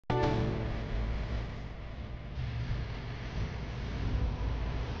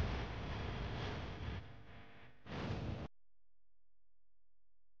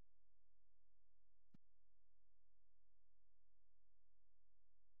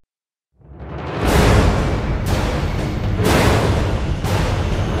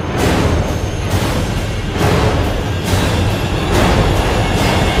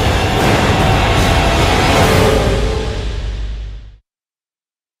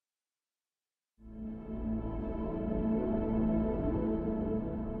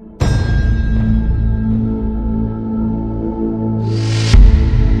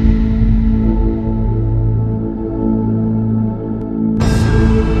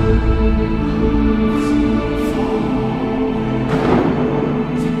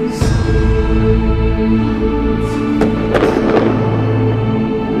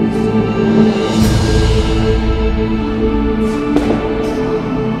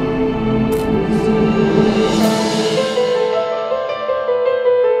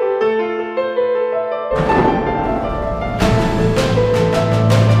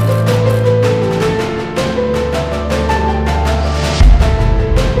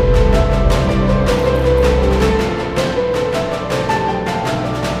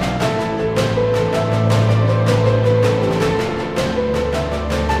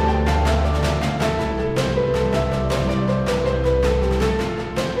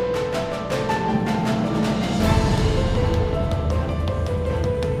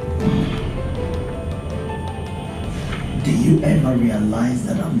ever realized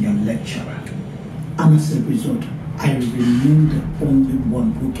that I'm your lecturer. And as a result, I remain the only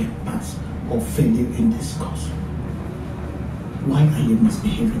one who can pass or fail you in this course. Why are you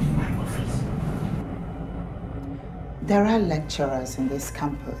misbehaving in my office? There are lecturers in this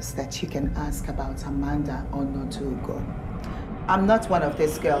campus that you can ask about Amanda or Notugo. I'm not one of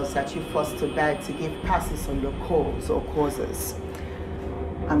these girls that you forced to beg to give passes on your calls or courses.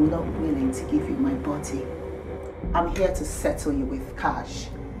 I'm not willing to give you my body. I'm here to settle you with cash.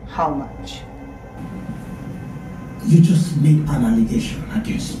 How much? You just made an allegation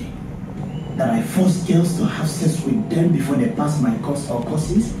against me. That I forced girls to have sex with them before they pass my course or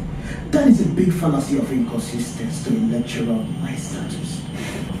courses? That is a big fallacy of inconsistency to a lecturer of my status.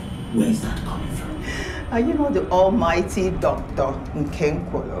 Where is that coming from? Are you not the almighty Dr.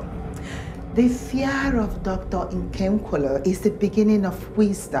 Nkenkwolo? The fear of Dr. Nkenkwolo is the beginning of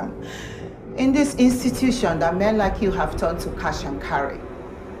wisdom. In this institution that men like you have turned to cash and carry.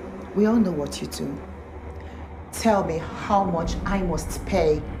 We all know what you do. Tell me how much I must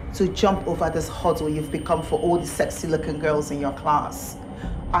pay to jump over this hurdle you've become for all the sexy looking girls in your class.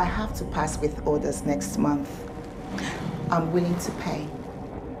 I have to pass with orders next month. I'm willing to pay.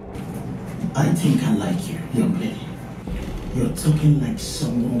 I think I like you, young lady. You're talking like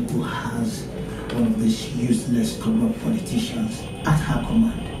someone who has one of these useless corrupt politicians at her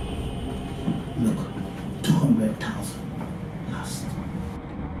command. Look, 200,000 last.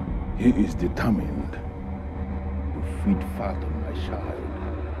 He is determined to feed fat on my child.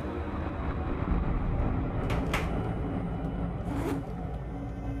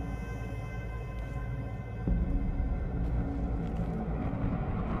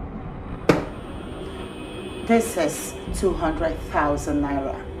 This is 200,000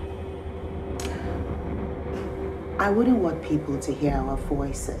 naira. I wouldn't want people to hear our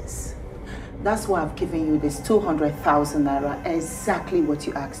voices. That's why I've given you this 200,000 naira, exactly what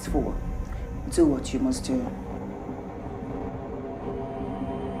you asked for. Do what you must do.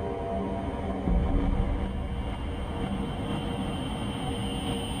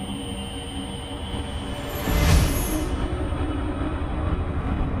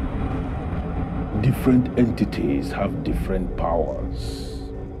 Different entities have different powers.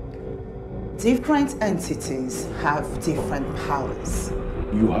 Different entities have different powers.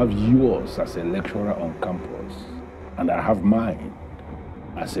 You have yours as a lecturer on campus, and I have mine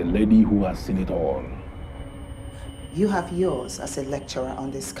as a lady who has seen it all. You have yours as a lecturer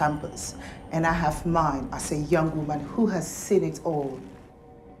on this campus, and I have mine as a young woman who has seen it all.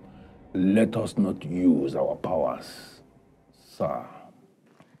 Let us not use our powers, sir.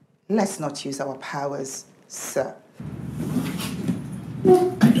 Let's not use our powers, sir. I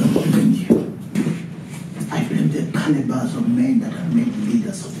don't blame you. I blame the calibers of men that have made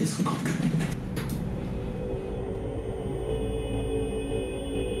leaders of this country.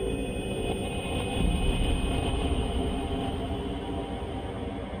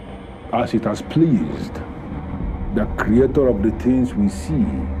 As it has pleased the creator of the things we see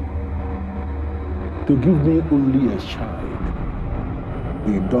to give me only a child,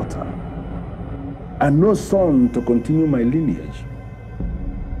 a daughter, and no son to continue my lineage,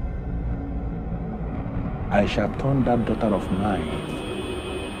 I shall turn that daughter of mine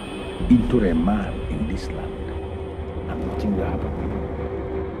into a man in this land, and nothing will happen.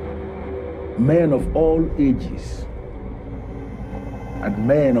 Men of all ages and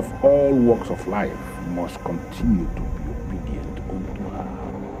men of all walks of life must continue to be obedient unto her.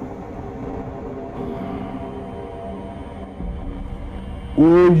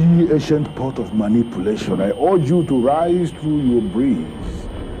 O ye ancient pot of manipulation, I urge you to rise through your brains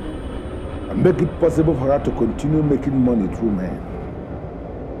and make it possible for her to continue making money through men.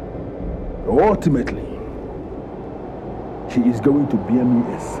 Ultimately, she is going to bear me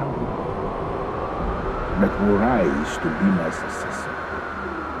a son that will rise to be my successor.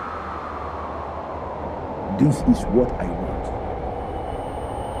 This is what I want,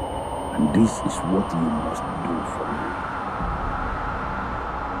 and this is what you must do for me.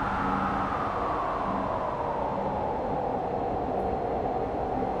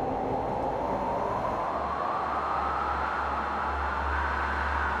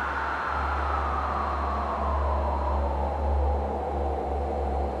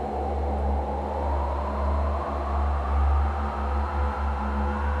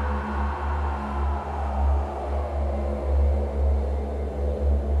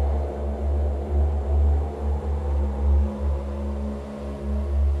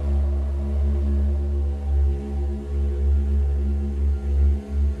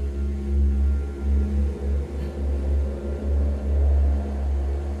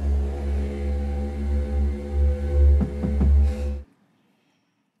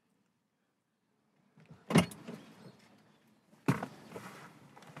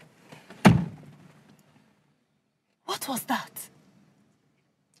 was that?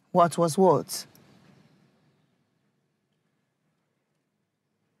 What was what?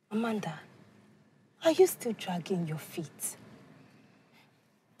 Amanda, are you still dragging your feet?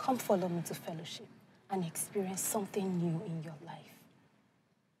 Come follow me to fellowship and experience something new in your life.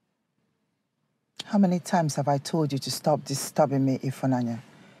 How many times have I told you to stop disturbing me, Ifunanya?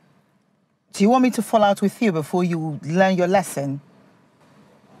 Do you want me to fall out with you before you learn your lesson?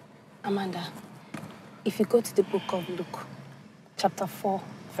 Amanda, if you go to the book of Luke, chapter 4,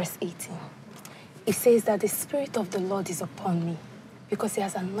 verse 18, it says that the Spirit of the Lord is upon me because he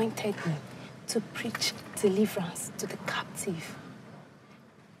has anointed me to preach deliverance to the captive.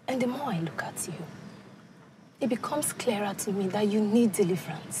 And the more I look at you, it becomes clearer to me that you need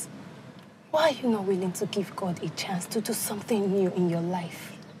deliverance. Why are you not willing to give God a chance to do something new in your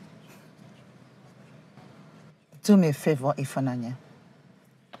life? Do me a favor, Ifunanya.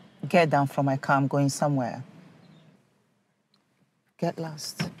 Get down from my car, I'm going somewhere. Get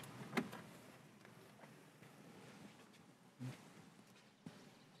lost.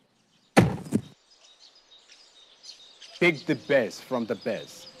 Pick the best from the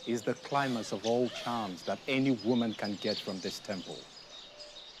best is the climax of all charms that any woman can get from this temple.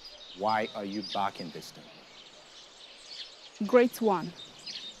 Why are you back in this temple? Great one.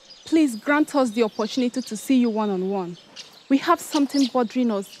 Please grant us the opportunity to see you one-on-one. We have something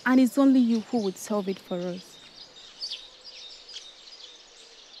bothering us, and it's only you who would solve it for us.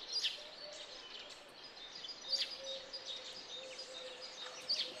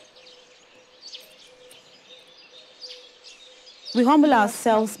 We humble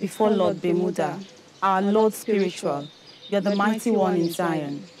ourselves before Lord Bermuda, our Lord spiritual. You are the mighty one in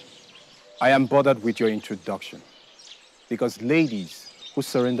Zion. I am bothered with your introduction because ladies who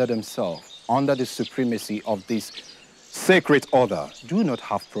surrender themselves under the supremacy of this sacred order do not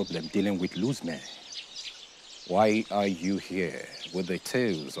have problem dealing with loose men. Why are you here with the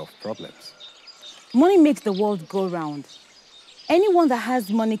tales of problems? Money makes the world go round. Anyone that has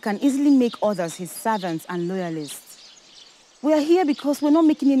money can easily make others his servants and loyalists. We are here because we're not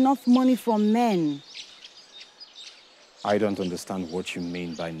making enough money from men. I don't understand what you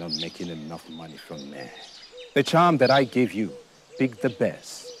mean by not making enough money from men. The charm that I gave you, pick the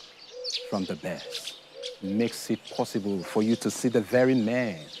best from the best, makes it possible for you to see the very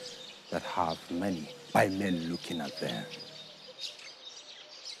men that have money by men looking at them.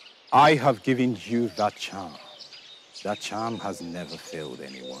 I have given you that charm. That charm has never failed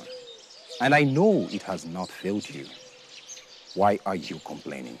anyone. And I know it has not failed you. Why are you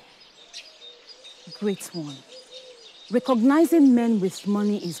complaining? Great one. Recognizing men with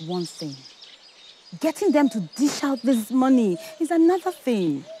money is one thing. Getting them to dish out this money is another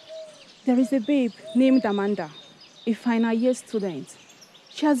thing. There is a babe named Amanda, a final year student.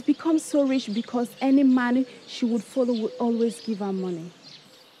 She has become so rich because any man she would follow would always give her money.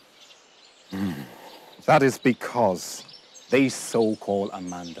 That is because this so-called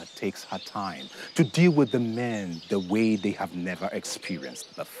Amanda takes her time to deal with the men the way they have never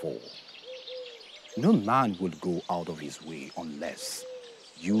experienced before. No man would go out of his way unless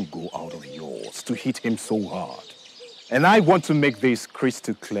you go out of yours to hit him so hard. And I want to make this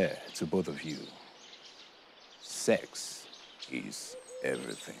crystal clear to both of you. Sex is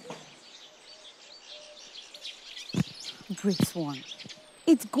everything. Great one.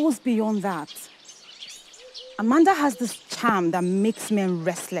 It goes beyond that. Amanda has this charm that makes men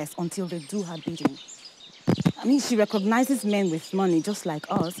restless until they do her bidding. I mean, she recognizes men with money just like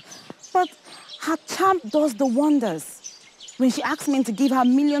us, but her charm does the wonders. When she asks men to give her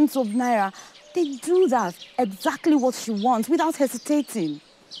millions of naira, they do that, exactly what she wants, without hesitating.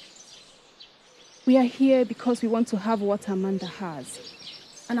 We are here because we want to have what Amanda has.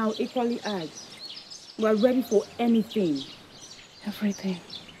 And I'll equally add, we're ready for anything. Everything.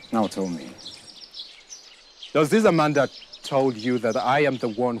 Now tell me, does this Amanda told you that I am the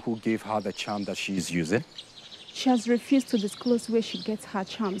one who gave her the charm that she is using? She has refused to disclose where she gets her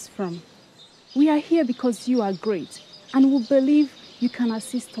charms from. We are here because you are great, and we believe you can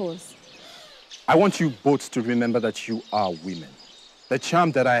assist us. I want you both to remember that you are women. The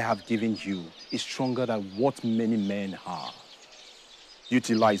charm that I have given you is stronger than what many men have.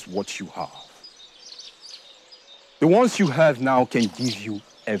 Utilize what you have. The ones you have now can give you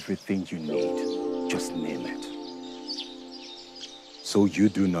everything you need. Just name it. So you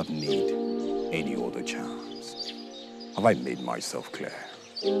do not need any other charms. Have I made myself clear?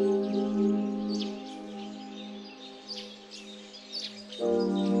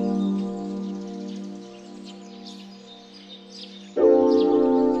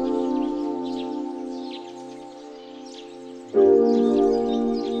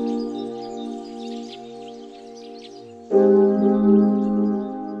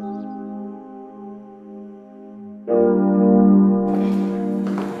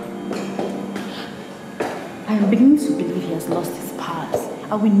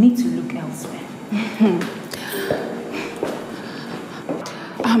 we need to look elsewhere.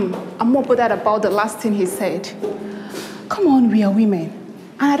 I'm more bothered about the last thing he said. Come on, we are women.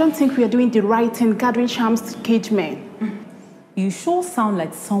 And I don't think we are doing the right thing, gathering charms to cage men. You sure sound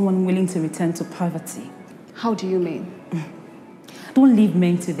like someone willing to return to poverty. How do you mean? Don't leave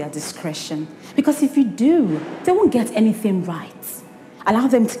men to their discretion. Because if you do, they won't get anything right. Allow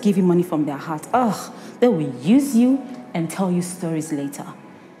them to give you money from their heart. Ugh, they will use you and tell you stories later.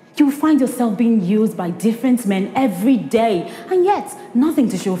 You will find yourself being used by different men every day, and yet nothing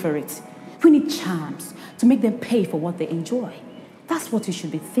to show for it. We need charms to make them pay for what they enjoy. That's what you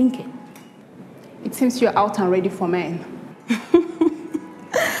should be thinking. It seems you're out and ready for men.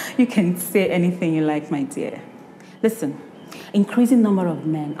 You can say anything you like, my dear. Listen, increasing number of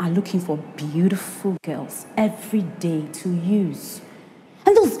men are looking for beautiful girls every day to use.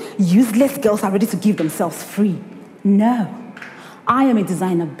 And those useless girls are ready to give themselves free. No, I am a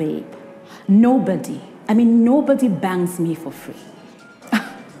designer babe. Nobody bangs me for free.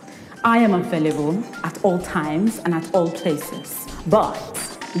 I am available at all times and at all places. But,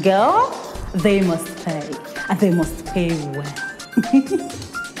 girl, they must pay. And they must pay well.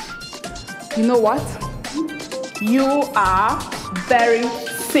 You know what? You are very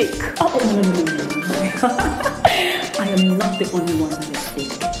sick. Oh, no. I am not the only one who is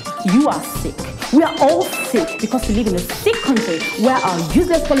sick. You are sick. We are all sick because we live in a sick country where our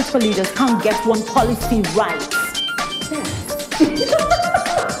useless political leaders can't get one policy right.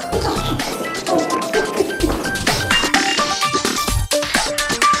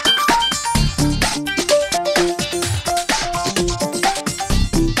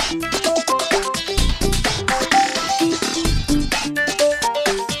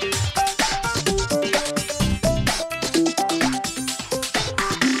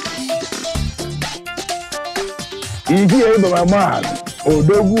 My man,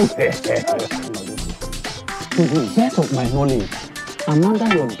 Odogu. To the best of my knowledge,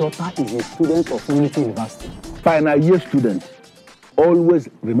 Amanda, your daughter, is a student of Unity University. Final year student. Always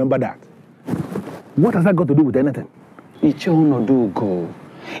remember that. What has that got to do with anything? It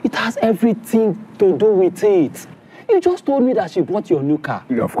has everything to do with it. You just told me that she bought your new car.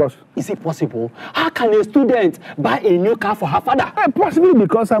 Yeah, of course. Is it possible? How can a student buy a new car for her father? Possibly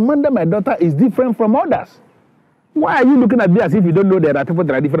because Amanda, my daughter, is different from others. Why are you looking at me as if you don't know there are people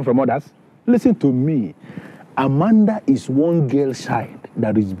that are different from others? Listen to me. Amanda is one girl child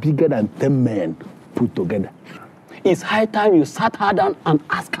that is bigger than 10 men put together. It's high time you sat her down and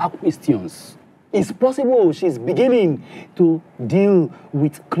asked her questions. It's possible she's beginning to deal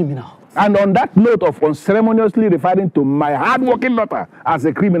with criminals. And on that note of unceremoniously referring to my hard-working daughter as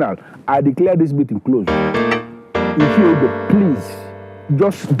a criminal, I declare this meeting closed. If you would please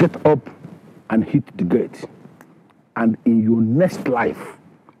just get up and hit the gate. And in your next life,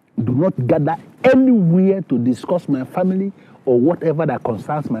 do not gather anywhere to discuss my family or whatever that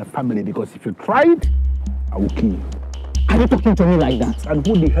concerns my family, because if you try it, I will kill you. Are you talking to me like that? And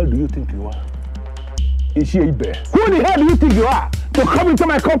who the hell do you think you are? Ibe. Who the hell do you think you are to come into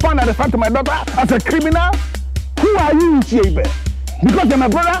my compound and refer to my daughter as a criminal? Who are you, Ibe? Because you're my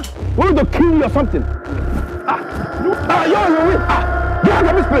brother? Want to kill you or something? Get out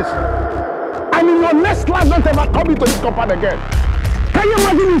of this place. And in your next life, don't ever come into this compound again. Can you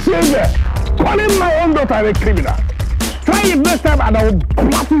imagine Ibe calling my own daughter a criminal? Try it next time and I will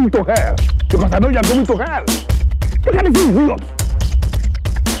blast you into hell. Because I know you're going to hell. Look at this idiot.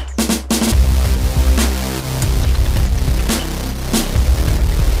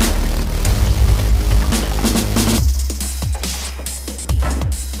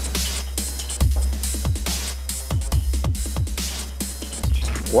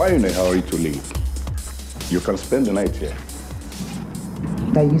 Why are you in a hurry to leave? You can spend the night here.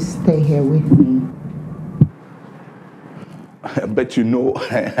 That you stay here with me. But you know,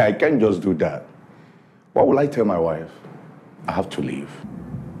 I can't just do that. What will I tell my wife? I have to leave.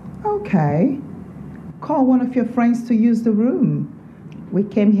 Okay. Call one of your friends to use the room. We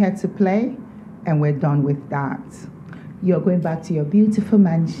came here to play, and we're done with that. You're going back to your beautiful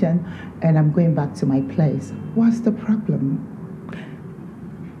mansion, and I'm going back to my place. What's the problem?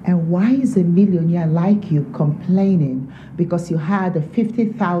 And why is a millionaire like you complaining because you had a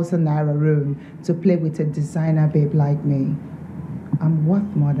 50,000 naira room to play with a designer babe like me? I'm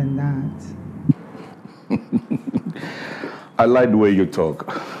worth more than that. I like the way you talk.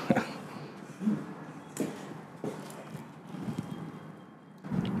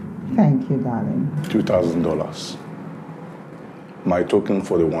 Thank you, darling. $2,000. My token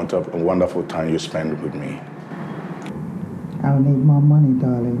for the wonderful time you spent with me. I'll need more money,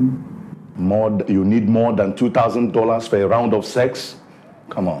 darling. You need more than $2,000 for a round of sex?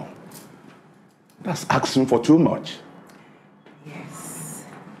 Come on. That's asking for too much. Yes.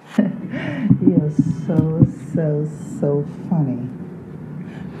 You're so funny.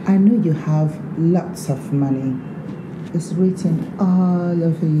 I know you have lots of money. It's written all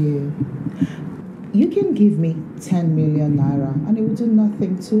over you. You can give me 10 million naira and it will do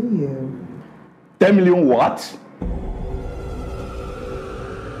nothing to you. 10 million what?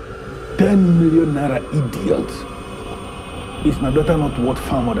 10 million naira, idiot. Is my daughter not worth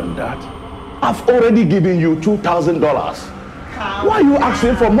far more than that? I've already given you $2,000. Why are you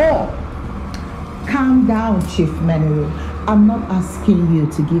asking for more? Calm down, Chief Menero. I'm not asking you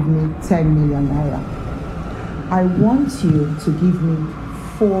to give me 10 million naira. I want you to give me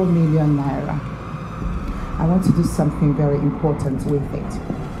 4 million naira. I want to do something very important with it.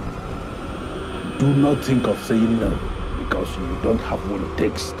 Do not think of saying no, because you don't have what it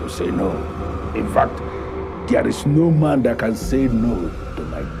takes to say no. In fact, there is no man that can say no to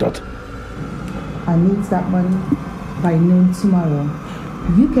my daughter. I need that money by noon tomorrow.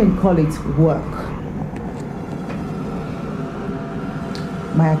 You can call it work.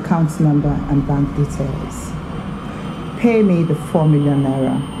 My account number and bank details. Pay me the 4 million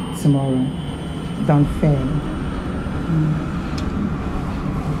naira tomorrow. Don't fail.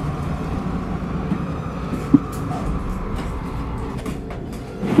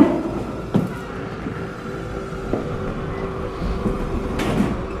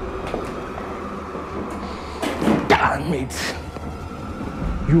 Damn it!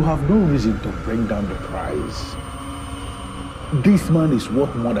 You have no reason to bring down the price. This man is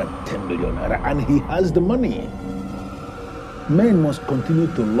worth more than 10 million naira and he has the money. Men must continue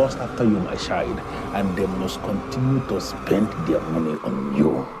to lust after you, my child, and they must continue to spend their money on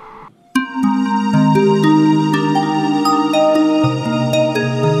you.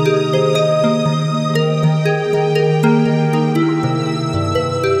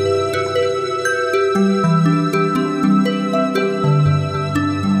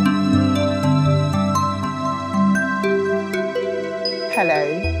 Hello.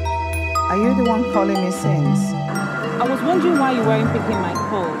 Are you the one calling me since? I was wondering why you weren't picking my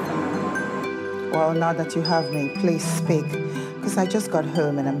call. Well, now that you have me, please speak. Because I just got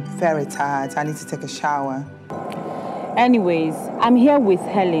home and I'm very tired. I need to take a shower. Anyways, I'm here with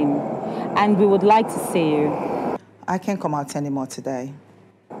Helen, and we would like to see you. I can't come out anymore today.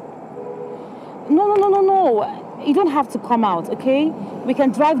 No. You don't have to come out, okay? We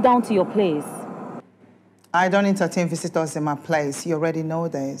can drive down to your place. I don't entertain visitors in my place. You already know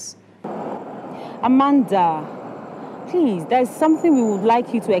this. Amanda, please, there's something we would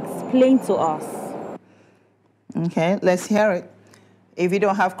like you to explain to us. Okay, let's hear it. If you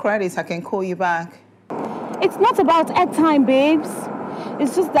don't have credits, I can call you back. It's not about airtime, babes.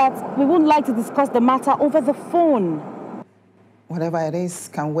 It's just that we would like to discuss the matter over the phone. Whatever it is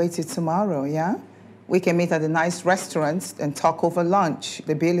can wait till tomorrow, yeah? We can meet at a nice restaurant and talk over lunch.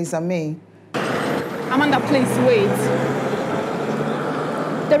 The bill is on me. Amanda, please wait.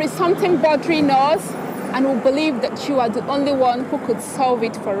 There is something bothering us, and we believe that you are the only one who could solve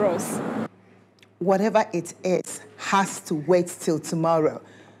it for us. Whatever it is has to wait till tomorrow.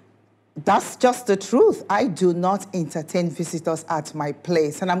 That's just the truth. I do not entertain visitors at my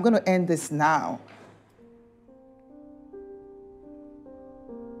place, and I'm going to end this now.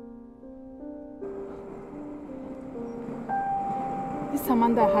 This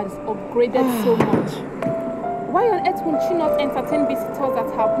Amanda has upgraded so much. Why on earth would she not entertain visitors at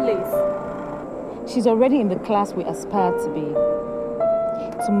her place? She's already in the class we aspire to be.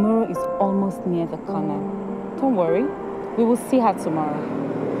 Tomorrow is almost near the corner. Don't worry, we will see her tomorrow.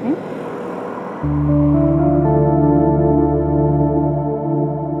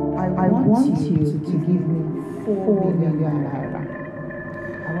 I want you to give me 4 million naira.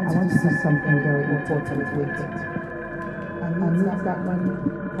 I want to do something very important with it. I need that money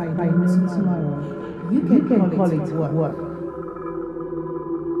by noon tomorrow. You can call it work.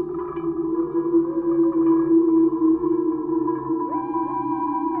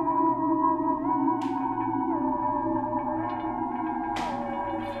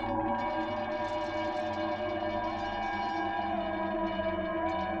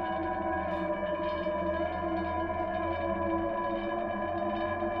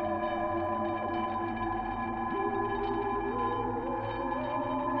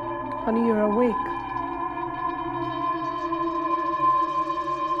 Honey, you're awake.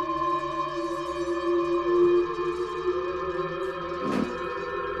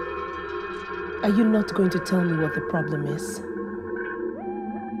 Are you not going to tell me what the problem is?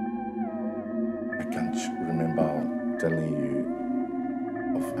 I can't remember telling you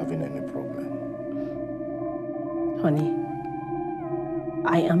of having any problem. Honey,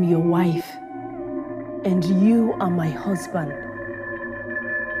 am your wife, and you are my husband.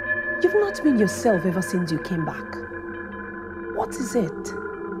 You've not been yourself ever since you came back. What is it?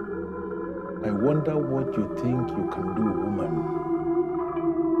 I wonder what you think you can do,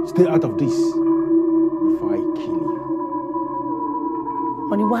 woman. Stay out of this before I kill you.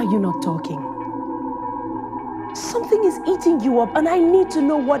 Honey, why are you not talking? Something is eating you up, and I need to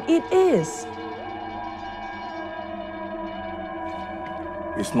know what it is.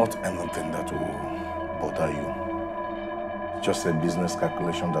 It's not anything that will bother you. It's just a business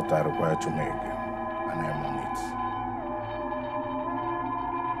calculation that I require to make, and I'm on it.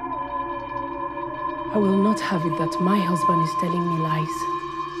 I will not have it that my husband is telling me lies.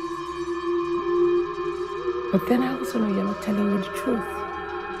 But then I also know you're not telling me the truth.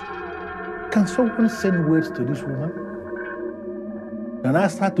 Can someone send words to this woman? Can I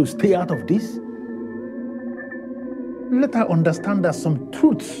ask her to stay out of this? Let her understand that some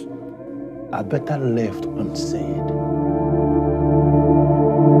truths are better left unsaid.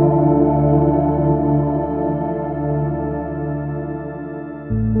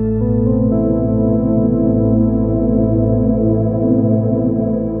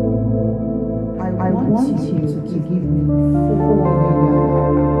 I want you to give me 4 million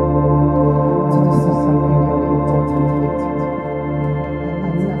to do something very important with it.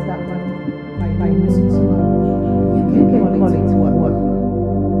 And that's that money. By you can call it what?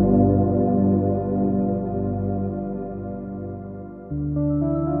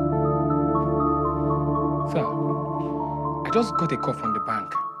 Sir, I just got a call from the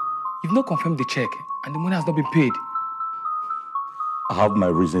bank. You've not confirmed the check and the money has not been paid. I have my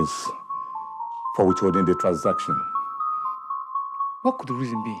reasons for withholding the transaction. What could the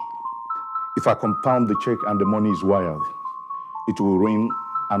reason be? If I compound the check and the money is wired, it will ruin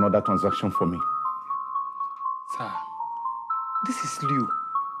another transaction for me. Sir, this is Liu,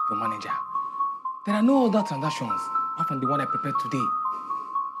 your manager. There are no other transactions apart from the one I prepared today.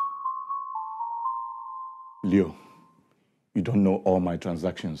 Leo, you don't know all my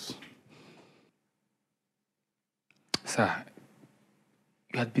transactions. Sir,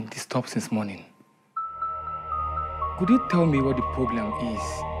 you had been disturbed since morning. Could you tell me what the problem is?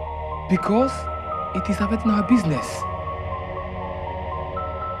 Because it is affecting our business.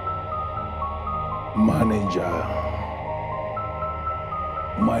 Manager,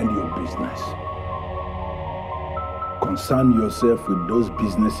 mind your business. Concern yourself with those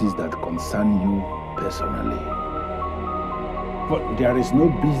businesses that concern you personally. But there is no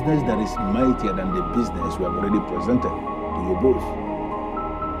business that is mightier than the business we have already presented to you both.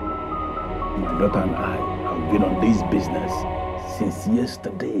 My daughter and I have been on this business since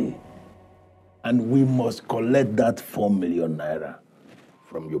yesterday. And we must collect that 4 million naira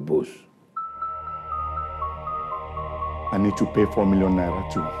from your boss. I need to pay 4 million naira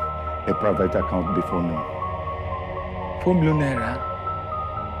to a private account before noon. 4 million naira?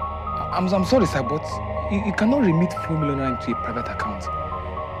 I'm sorry, sir, but you cannot remit 4 million naira into a private account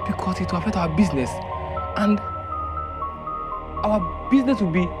because it will affect our business, and our business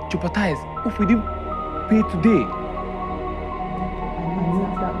will be jeopardized if we didn't pay today.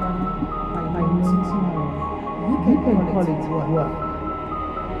 You can call it what?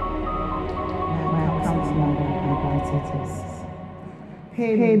 My account number and bank details.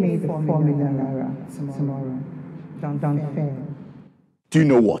 Pay me the 4 million naira tomorrow. Don't fail. Do you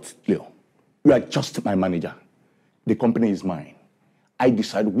know what, Leo? You are just my manager. The company is mine. I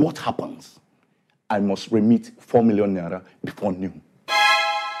decide what happens. I must remit 4 million naira before noon.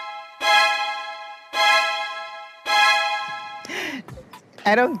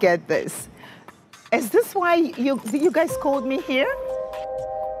 I don't get this. Is this why you guys called me here?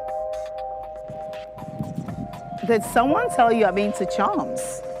 Did someone tell you I'm into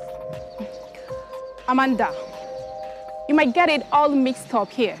charms? Amanda, you might get it all mixed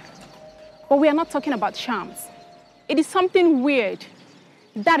up here, but we are not talking about charms. It is something weird.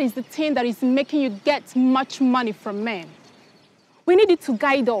 That is the thing that is making you get much money from men. We need it to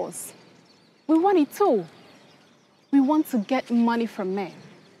guide us. We want it too. We want to get money from men.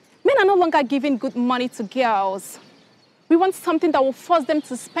 Men are no longer giving good money to girls. We want something that will force them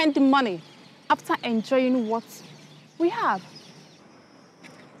to spend the money after enjoying what we have.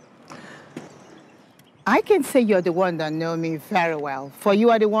 I can say you're the one that knows me very well, for you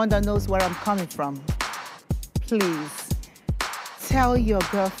are the one that knows where I'm coming from. Please, tell your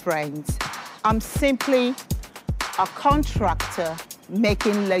girlfriend I'm simply a contractor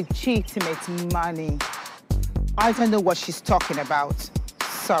making legitimate money. I don't know what she's talking about.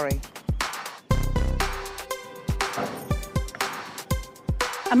 Sorry.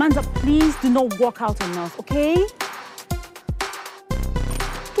 Amanda, please do not walk out on us, okay?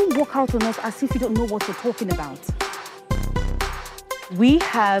 Don't walk out on us as if you don't know what you're talking about. We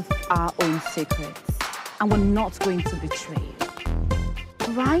have our own secrets, and we're not going to betray.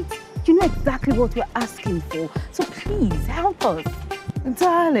 Right? You know exactly what we're asking for, so please help us.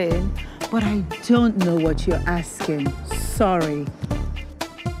 Darling, but I don't know what you're asking. Sorry.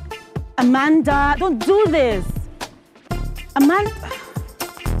 Amanda, don't do this. Amanda.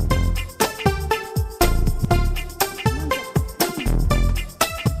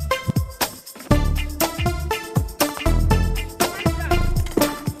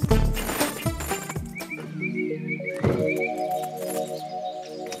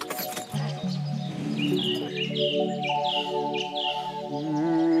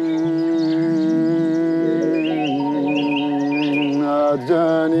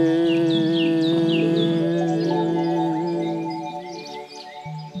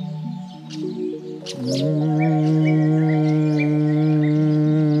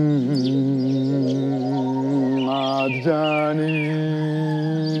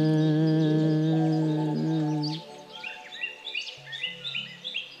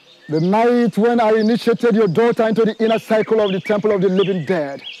 The night when I initiated your daughter into the inner cycle of the temple of the living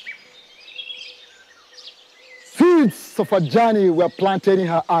dead, seeds of a journey were planted in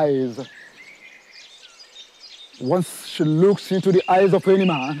her eyes. Once she looks into the eyes of any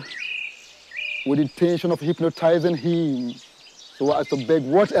man with the intention of hypnotizing him so as to beg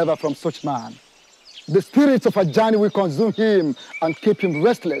whatever from such man, the spirits of a journey will consume him and keep him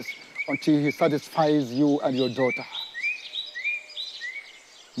restless until he satisfies you and your daughter.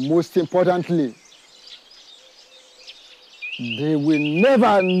 Most importantly, they will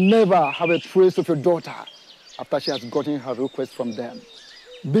never have a trace of your daughter after she has gotten her request from them.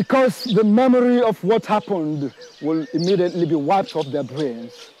 Because the memory of what happened will immediately be wiped off their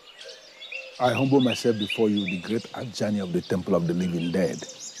brains. I humble myself before you, the great Ajani of the Temple of the Living Dead.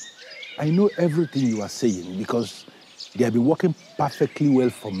 I know everything you are saying because they have been working perfectly well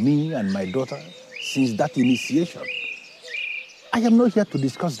for me and my daughter since that initiation. I am not here to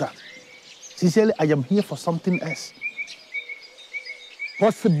discuss that. Sincerely, I am here for something else.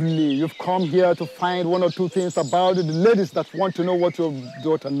 Possibly you've come here to find one or two things about the ladies that want to know what your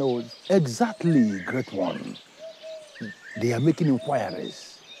daughter knows. Exactly, great one. They are making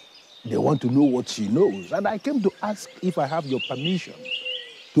inquiries. They want to know what she knows. And I came to ask if I have your permission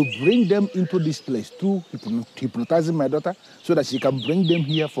to bring them into this place through hypnotizing my daughter so that she can bring them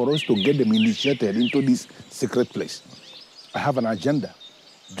here for us to get them initiated into this secret place. I have an agenda,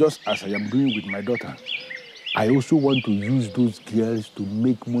 just as I am doing with my daughter. I also want to use those girls to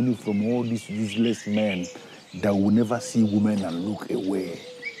make money from all these useless men that will never see women and look away.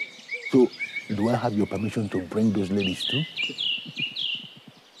 So, do I have your permission to bring those ladies too?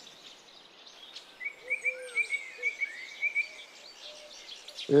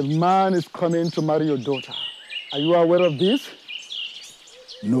 A man is coming to marry your daughter. Are you aware of this?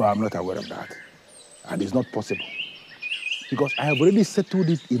 No, I'm not aware of that. And it's not possible. Because I have already settled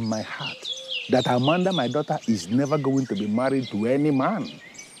it in my heart that Amanda, my daughter, is never going to be married to any man.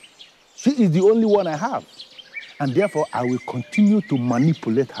 She is the only one I have. And therefore, I will continue to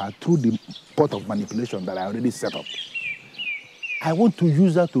manipulate her through the pot of manipulation that I already set up. I want to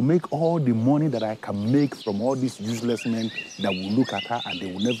use her to make all the money that I can make from all these useless men that will look at her and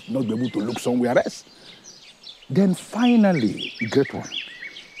they will not be able to look somewhere else. Then finally, great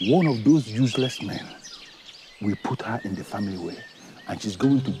one of those useless men will put her in the family way, and she's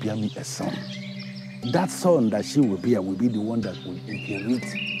going to bear me a son. That son that she will bear will be the one that will inherit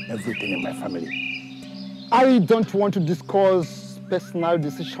everything in my family. I don't want to discuss personal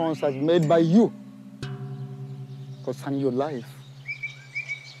decisions as made by you concerning your life.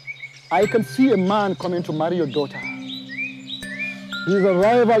 I can see a man coming to marry your daughter. His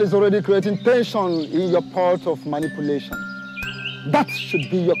arrival is already creating tension in your part of manipulation. That should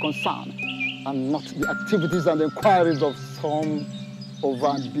be your concern, and not the activities and inquiries of some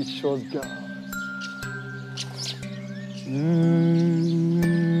over-ambitious girls.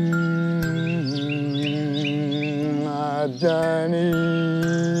 Journey.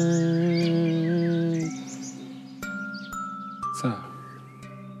 Sir,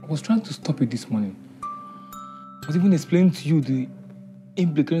 I was trying to stop it this morning. I was even explaining to you the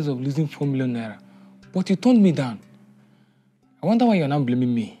implications of losing 4 million naira, but you turned me down. I wonder why you're not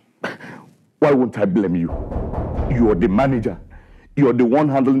blaming me. Why won't I blame you? You're the manager. You're the one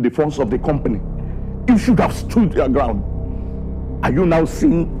handling the funds of the company. You should have stood your ground. Are you now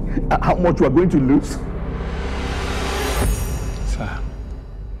seeing how much you are going to lose? Sir,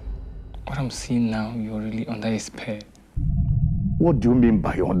 what I'm seeing now, you're really under a spell. What do you mean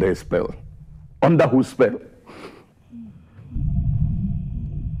by under a spell? Under whose spell?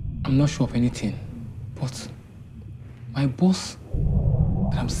 I'm not sure of anything, but my boss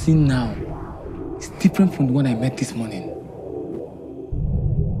that I'm seeing now is different from the one I met this morning.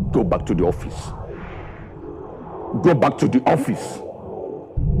 Go back to the office. Go back to the office.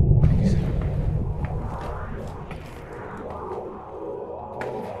 Thank you, sir.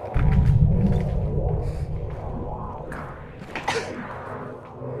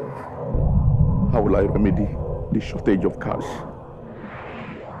 How will I remedy the shortage of cash?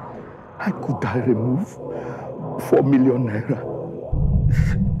 How could I remove 4 million naira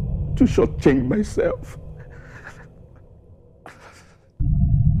to shortchange myself?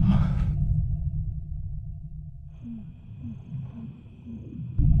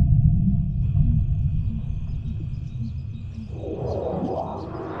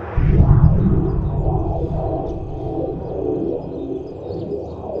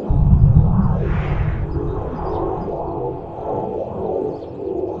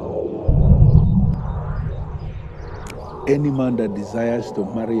 Any man that desires to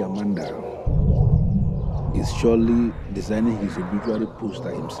marry Amanda is surely designing his obituary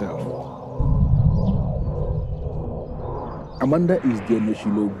poster himself. Amanda is the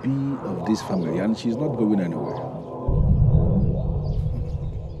Onoshilo B of this family, and she's not going anywhere.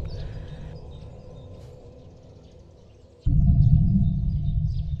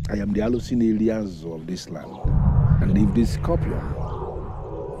 I am the hallucin alias of this land, and if this scorpion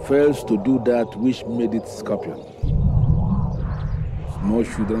fails to do that which made it scorpion, small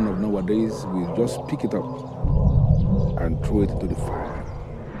children of nowadays will just pick it up and throw it into the fire.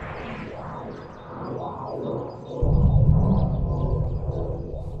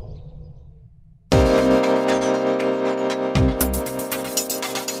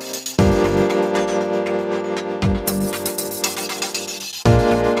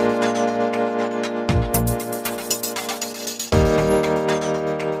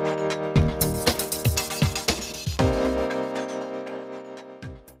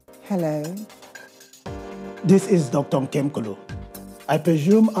 Hello. This is Dr. Nkemkolo. I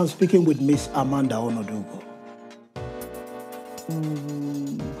presume I'm speaking with Miss Amanda Onodugo.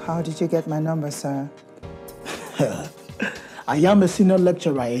 How did you get my number, sir? I am a senior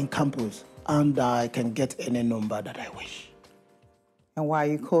lecturer in campus, and I can get any number that I wish. And why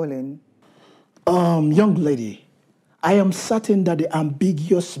are you calling? Young lady, I am certain that the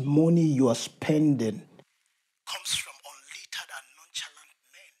ambiguous money you are spending comes from unlettered and nonchalant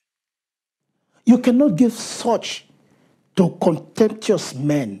men. You cannot give such to contemptuous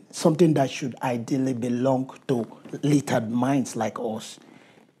men something that should ideally belong to lettered minds like us,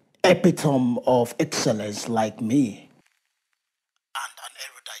 epitome of excellence like me, and an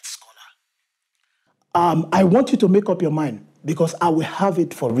erudite scholar. I want you to make up your mind, because I will have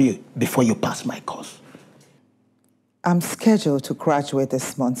it for real before you pass my course. I'm scheduled to graduate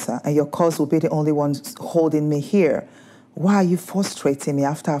this month, sir, and your course will be the only one holding me here. Why are you frustrating me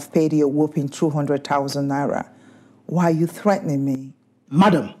after I've paid you a whooping 200,000 naira? Why are you threatening me?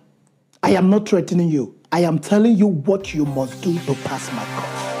 Madam, I am not threatening you. I am telling you what you must do to pass my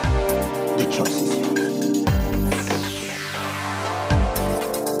course. The choice is yours.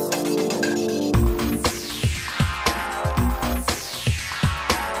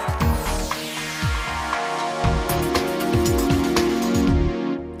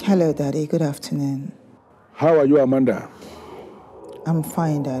 Hello, Daddy. Good afternoon. How are you, Amanda? I'm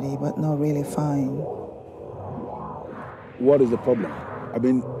fine, Daddy, but not really fine. What is the problem? I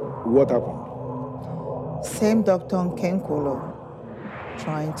mean, what happened? Same Dr. Nkenkolo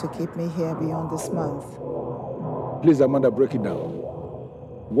trying to keep me here beyond this month. Please, Amanda, break it down.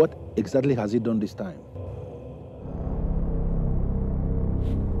 What exactly has he done this time?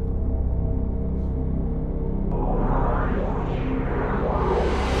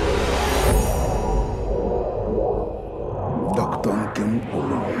 Dr.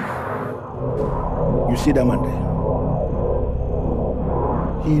 Nkenkolo. You see that man there?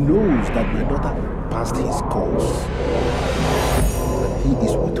 He knows that my daughter passed his course, and he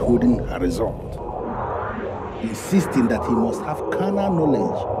is withholding her result, insisting that he must have carnal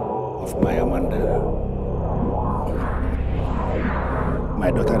knowledge of my Amanda. My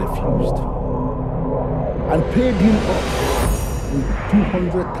daughter refused and paid him off with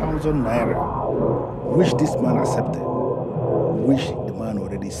 200,000 naira, which this man accepted, which the man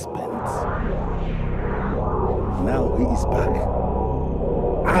already spent. Now he is back,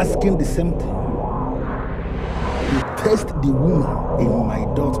 asking the same thing. To test the woman in my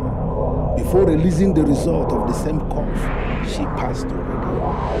daughter before releasing the result of the same course she passed already.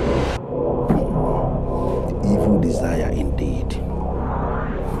 Evil desire indeed.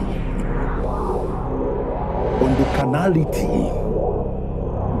 On the carnality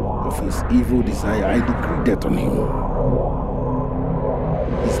of his evil desire, I decree death on him.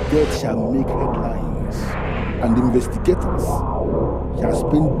 His death shall make headlines, and investigators shall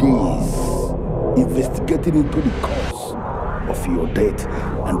spend days investigating into the cause of your death,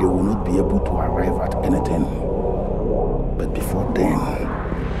 and they will not be able to arrive at anything. But before then,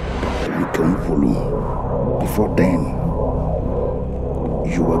 before then,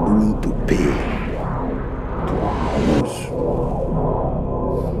 you are going to pay to lose.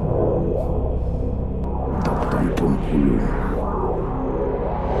 Dr. Nkonkulu.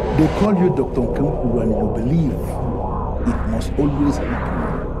 They call you Dr. Nkonkulu and you believe it must always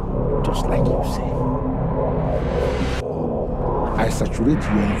happen, just like you say. I saturate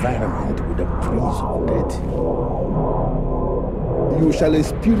your environment with the breeze of death. You shall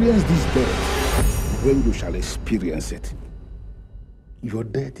experience this death when you shall experience it. Your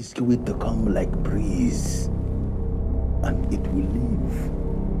death is going to come like breeze, and it will leave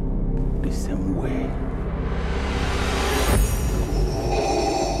the same way.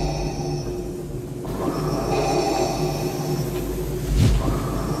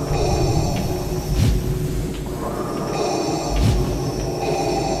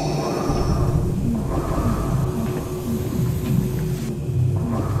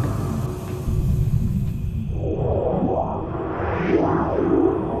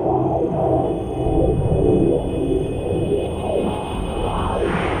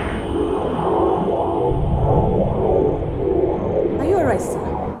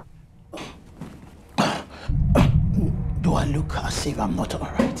 I'm not all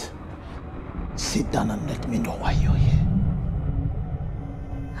right. Sit down and let me know why you're here.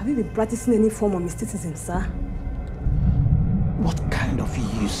 Have you been practicing any form of mysticism, sir? What kind of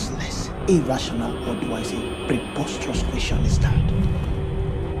useless, irrational, or do I say preposterous question is that?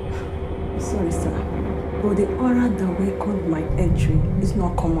 Sorry, sir, but the aura that welcomed my entry is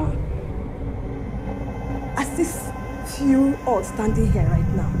not common. I see few odds standing here right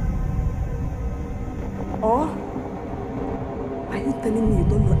now. Or are you telling me you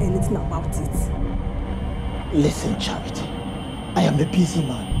don't know anything about it? Listen, Charity. I am a busy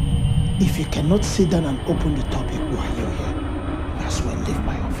man. If you cannot sit down and open the topic while you're here, you as well leave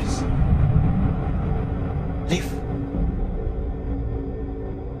my office. Leave.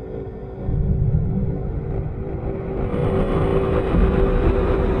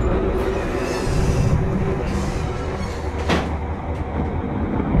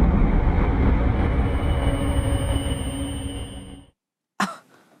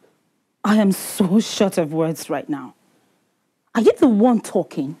 I am so short of words right now. Are you the one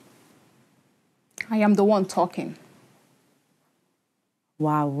talking? I am the one talking.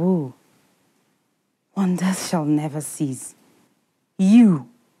 Wow. Wonders shall never cease. You,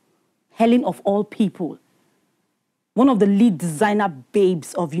 Helen of all people, one of the lead designer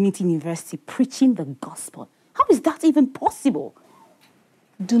babes of Unity University, preaching the gospel. How is that even possible?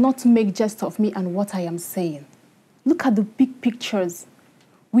 Do not make jest of me and what I am saying. Look at the big pictures.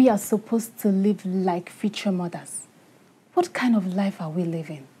 We are supposed to live like future mothers. What kind of life are we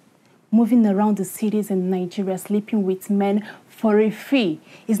living? Moving around the cities in Nigeria, sleeping with men for a fee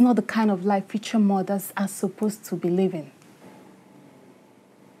is not the kind of life future mothers are supposed to be living.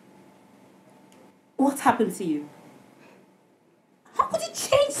 What happened to you? How could you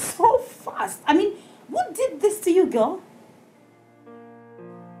change so fast? I mean, what did this to you, girl?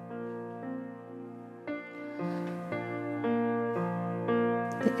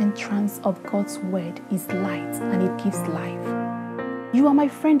 The entrance of God's word is light and it gives life. You are my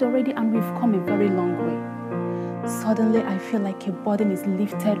friend already and we've come a very long way. Suddenly I feel like a burden is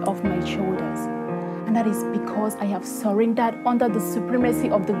lifted off my shoulders. And that is because I have surrendered under the supremacy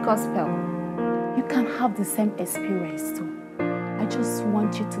of the gospel. You can have the same experience too. I just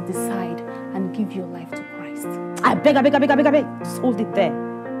want you to decide and give your life to Christ. I beg. Just hold it there.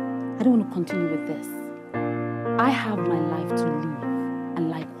 I don't want to continue with this. I have my life to live, and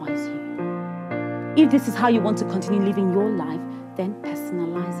likewise you. If this is how you want to continue living your life, then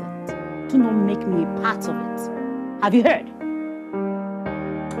personalize it. Do not make me a part of it. Have you heard?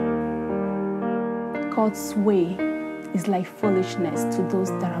 God's way is like foolishness to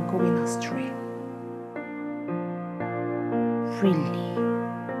those that are going astray. Really?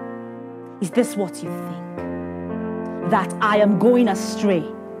 Is this what you think? That I am going astray?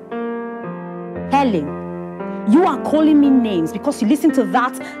 Helen, you are calling me names because you listen to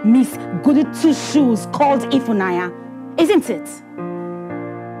that Miss Goody Two Shoes called Ifunanya, isn't it?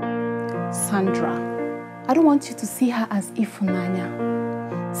 Sandra, I don't want you to see her as Ifunanya.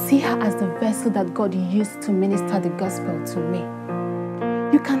 See her as the vessel that God used to minister the gospel to me.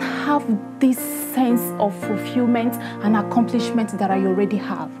 You can have this sense of fulfillment and accomplishment that I already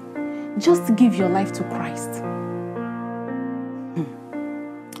have. Just give your life to Christ.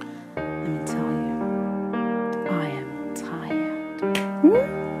 Let me tell you, I am tired.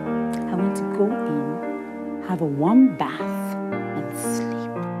 I want to go in, have a warm bath, and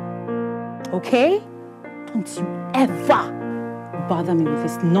sleep. Okay? Don't you ever bother me with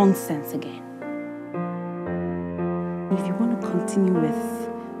this nonsense again. If you want to continue with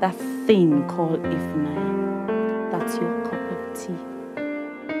that thing called Ifnaya, that's your cup of tea.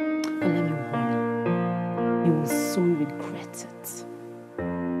 But let me warn you, you will soon regret it.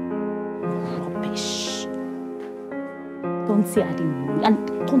 Rubbish. Don't say I didn't warn you, and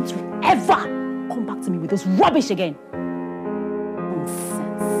don't you ever come back to me with those rubbish again. Nonsense.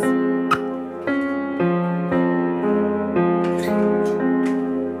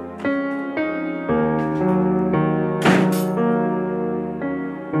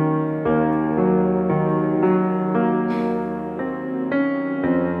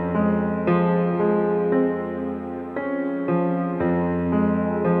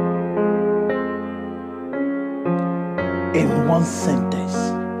 In one sentence,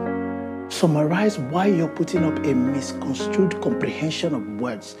 summarize why you're putting up a misconstrued comprehension of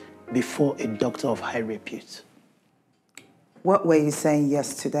words before a doctor of high repute. What were you saying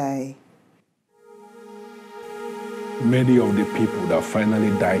yesterday? Many of the people that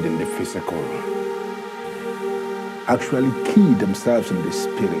finally died in the physical actually killed themselves in the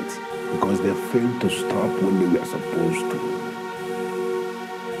spirit because they failed to stop when they were supposed to.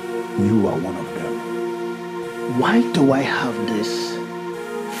 You are one of them. Why do I have this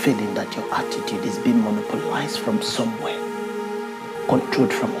feeling that your attitude is being monopolized from somewhere,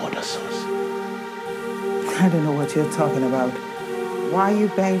 controlled from other source? I don't know what you're talking about. Why are you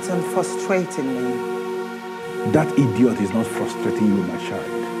bent on frustrating me? That idiot is not frustrating you, my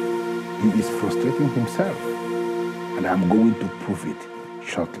child. He is frustrating himself. And I'm going to prove it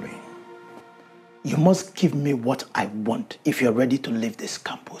shortly. You must give me what I want if you're ready to leave this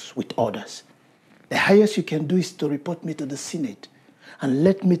campus with others. The highest you can do is to report me to the Senate. And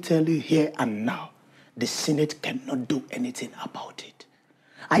let me tell you here and now, the Senate cannot do anything about it.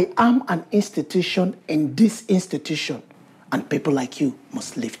 I am an institution in this institution, and people like you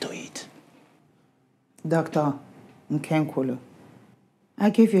must live to it. Dr. Nkenkwolo, I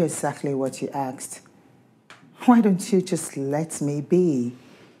gave you exactly what you asked. Why don't you just let me be?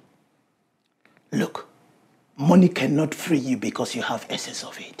 Look, money cannot free you because you have excess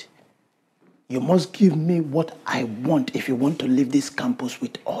of it. You must give me what I want if you want to leave this campus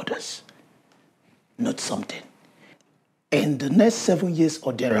with others. Not something. In the next 7 years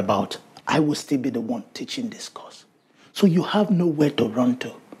or thereabout, I will still be the one teaching this course. So you have nowhere to run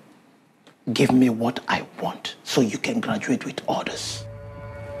to. Give me what I want so you can graduate with others.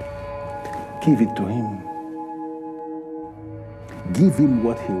 Give it to him. Give him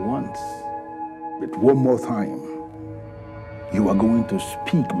what he wants. But one more time, you are going to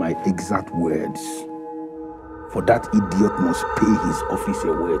speak my exact words. For that idiot must pay his office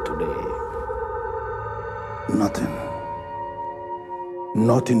away today.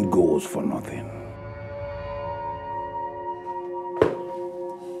 Nothing goes for nothing.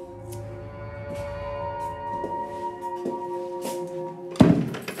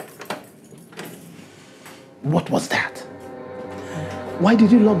 What was that? Why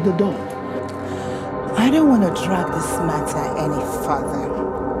did you lock the door? I don't want to drag this matter any further.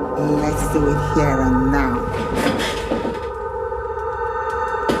 Let's do it here and now.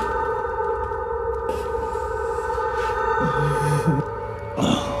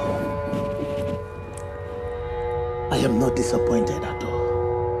 I am not disappointed at all.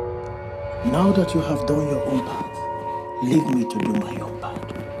 Now that you have done your own part, leave me to do my own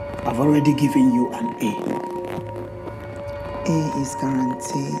part. I've already given you an A. A is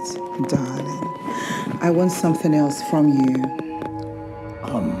guaranteed, darling. I want something else from you.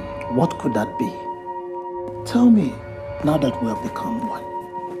 What could that be? Tell me, now that we have become one.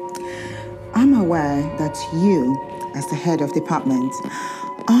 I'm aware that you, as the head of department,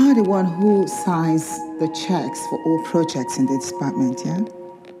 are the one who signs the checks for all projects in the department, yeah?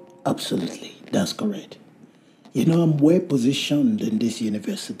 Absolutely, that's correct. You know, I'm well positioned in this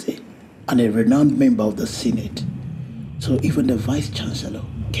university and a renowned member of the Senate. So even the Vice Chancellor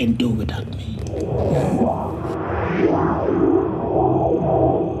can do without me.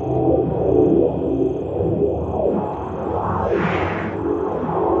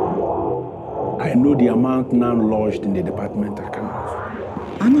 I know the amount now lodged in the department account.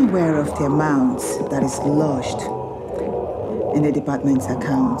 I'm aware of the amount that is lodged in the department's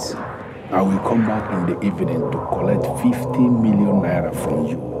account. I will come back in the evening to collect 50 million naira from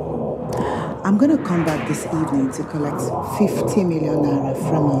you. I'm going to come back this evening to collect 50 million naira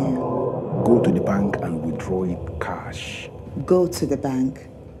from you. go to the bank and withdraw it cash. Go to the bank,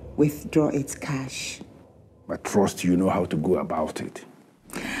 withdraw it cash. I trust you know how to go about it.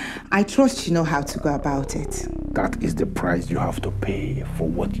 I trust you know how to go about it. That is the price you have to pay for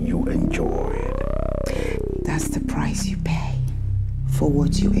what you enjoyed. That's the price you pay for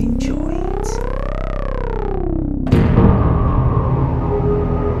what you enjoyed.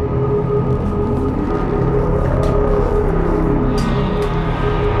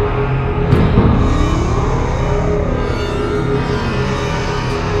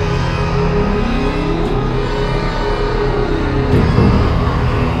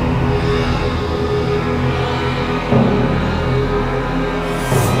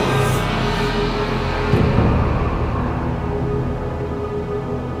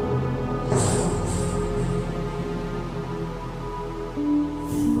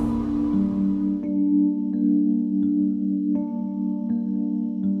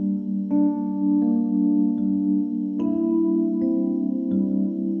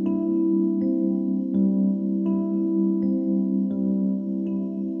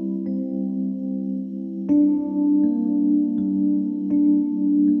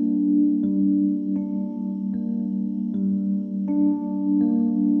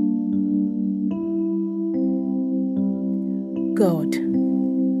 God,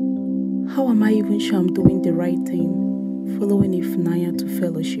 how am I even sure I'm doing the right thing, following Ifunanya to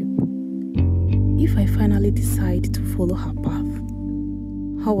fellowship? If I finally decide to follow her path,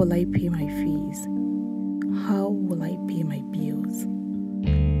 how will I pay my fees? How will I pay my bills?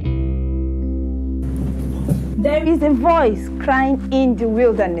 There is a voice crying in the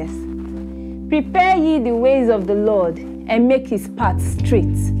wilderness. Prepare ye the ways of the Lord and make his paths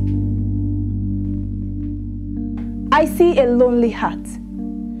straight. I see a lonely heart,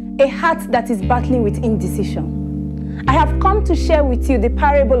 a heart that is battling with indecision. I have come to share with you the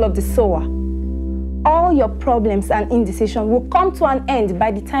parable of the sower. All your problems and indecision will come to an end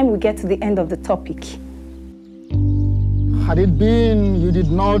by the time we get to the end of the topic. Had it been you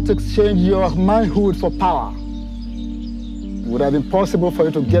did not exchange your manhood for power, it would have been possible for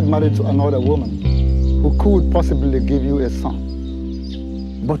you to get married to another woman who could possibly give you a son.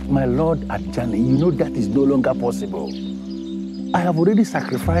 But my Lord Ajani, you know that is no longer possible. I have already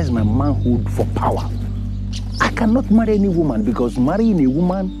sacrificed my manhood for power. I cannot marry any woman because marrying a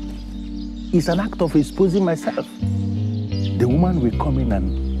woman is an act of exposing myself. The woman will come in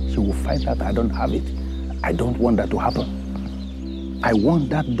and she will find out I don't have it. I don't want that to happen. I want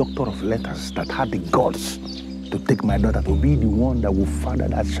that doctor of letters that had the guts to take my daughter to be the one that will father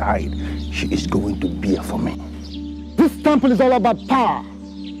that child she is going to bear for me. This temple is all about power,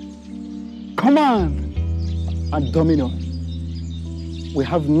 command, and dominion. We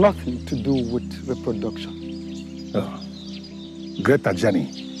have nothing to do with reproduction. Oh. Great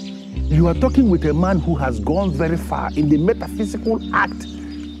Ajani, you are talking with a man who has gone very far in the metaphysical act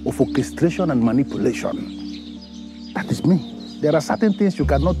of orchestration and manipulation. That is me. There are certain things you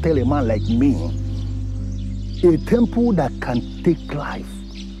cannot tell a man like me. A temple that can take life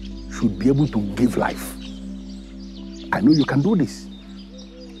should be able to give life. I know you can do this.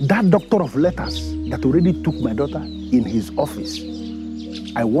 That doctor of letters that already took my daughter in his office,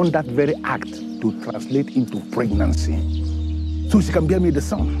 I want that very act to translate into pregnancy so she can bear me the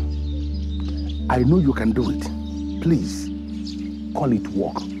son. I know you can do it. Please, call it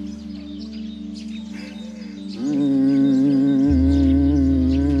work.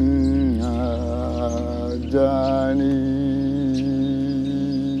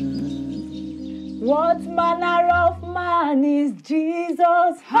 What manner of man is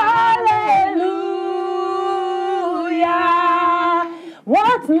Jesus? Hallelujah.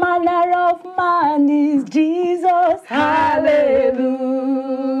 What manner of man is Jesus? Hallelujah.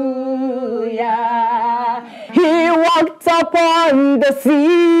 He walked upon the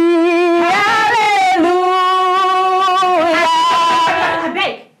sea. Hallelujah.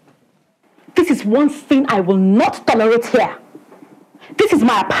 This is one thing I will not tolerate here. This is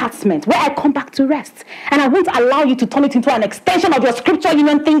my apartment where I come back to rest. And I won't allow you to turn it into an extension of your scripture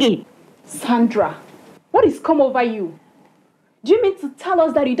union thingy. Sandra, what is come over you? Do you mean to tell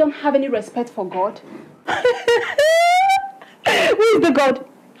us that you don't have any respect for God? Who is the God?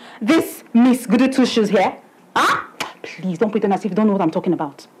 This Miss Goody Two Shoes here? Huh? Please don't pretend as if you don't know what I'm talking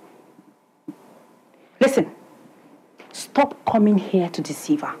about. Listen, stop coming here to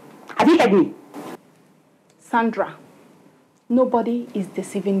deceive her. Have you heard me? Sandra, nobody is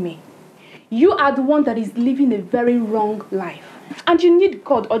deceiving me. You are the one that is living a very wrong life. And you need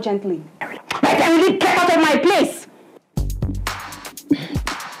God urgently. I can really get out of my place!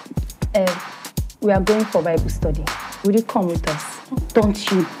 We are going for Bible study. Will you come with us?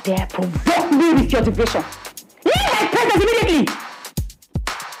 Don't you dare provoke me with your division. Leave my presence immediately!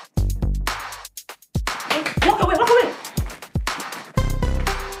 Walk away, walk away!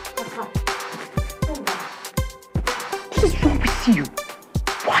 What is wrong with you?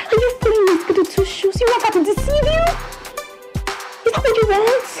 Why are you filling these little two shoes? You want her to deceive you? Is that what you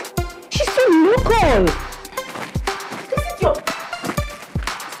want? She's so local. This is your...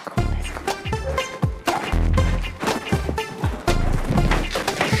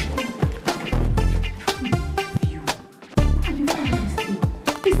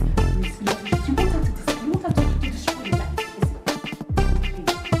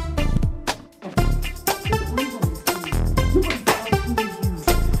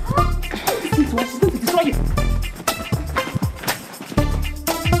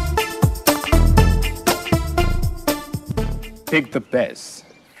 Pick the best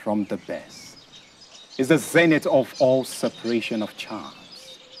from the best. It's the zenith of all separation of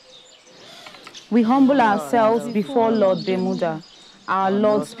charms. We humble ourselves before Lord Bermuda, our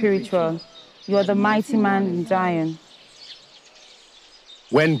Lord Spiritual. You are the mighty man in Zion.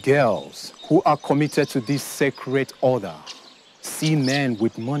 When girls who are committed to this sacred order see men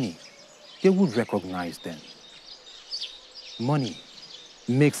with money, they will recognize them. Money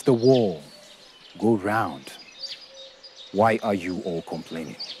makes the world go round. Why are you all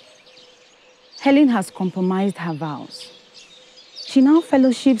complaining? Helen has compromised her vows. She now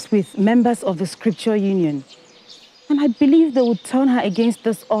fellowships with members of the Scripture Union. And I believe they will turn her against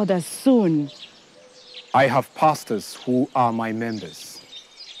this order soon. I have pastors who are my members.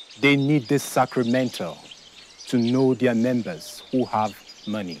 They need this sacramental to know their members who have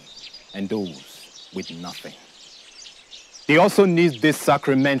money and those with nothing. They also need this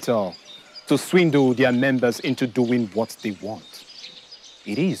sacramental to swindle their members into doing what they want.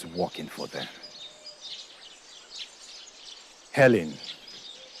 It is working for them. Helen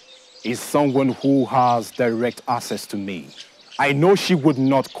is someone who has direct access to me. I know she would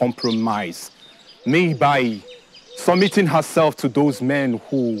not compromise me by submitting herself to those men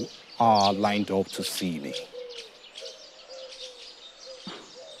who are lined up to see me.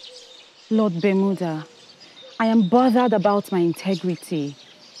 Lord Bermuda, I am bothered about my integrity.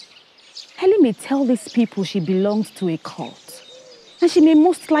 Helen may tell these people she belongs to a cult, and she may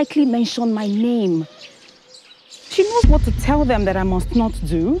most likely mention my name. She knows what to tell them that I must not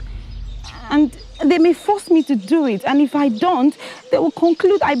do, and they may force me to do it, and if I don't, they will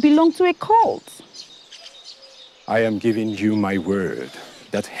conclude I belong to a cult. I am giving you my word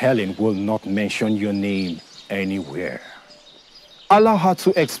that Helen will not mention your name anywhere. Allow her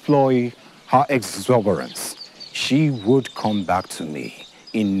to exploit her exuberance. She would come back to me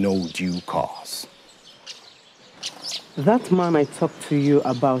in no due cause. That man I talked to you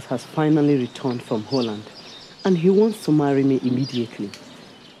about has finally returned from Holland, and he wants to marry me immediately.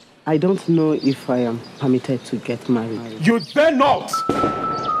 I don't know if I am permitted to get married. You dare not!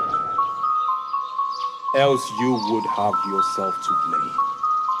 Else you would have yourself to blame.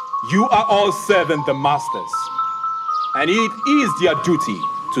 You are all serving the masters, and it is their duty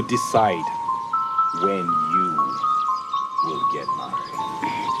to decide when you will get married.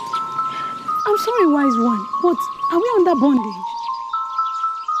 I'm sorry, wise one, but are we under bondage?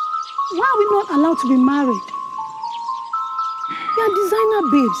 Why are we not allowed to be married? We are designer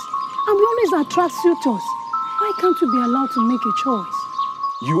babes, and we always attract suitors. Why can't we be allowed to make a choice?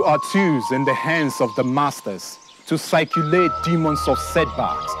 You are tools in the hands of the masters to circulate demons of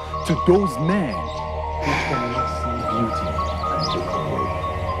setbacks to those men who cannot see beauty and look away.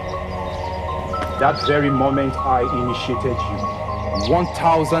 That very moment I initiated you,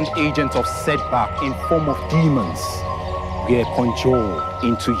 1,000 agents of setback in form of demons were conjured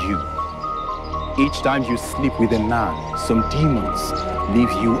into you. Each time you sleep with a man, some demons leave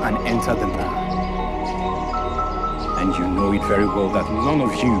you and enter the man. And you know it very well that none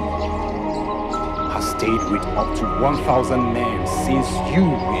of you has stayed with up to 1,000 men since you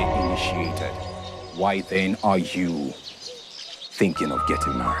were initiated. Why then are you thinking of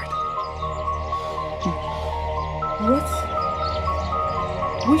getting married? What?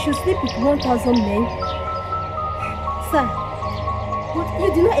 We should sleep with 1,000 men? Sir, but you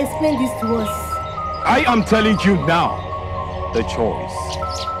did not explain this to us. I am telling you now, the choice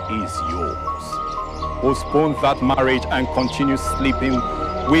is yours. Postpone that marriage and continue sleeping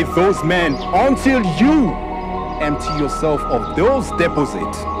with those men until you empty yourself of those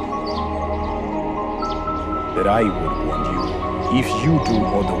deposits. But I would warn you, if you do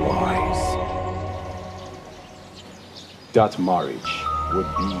otherwise, that marriage would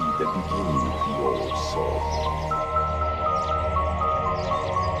be the beginning of your sorrow.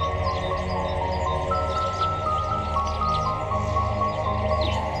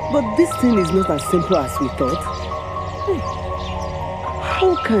 But this thing is not as simple as we thought.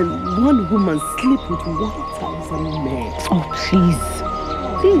 How can one woman sleep with 1,000 men? Oh, please.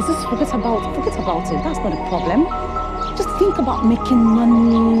 Please, just forget about it. That's not a problem. Just think about making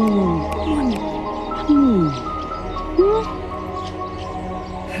money.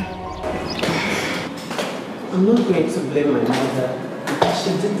 I'm not going to blame my mother. She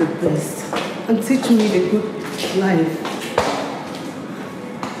did the best and teach me the good life.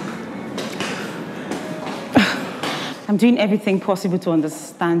 I'm doing everything possible to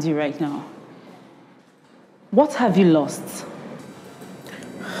understand you right now. What have you lost?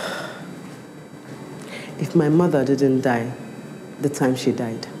 If my mother didn't die the time she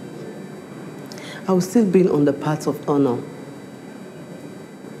died, I would still be on the path of honor.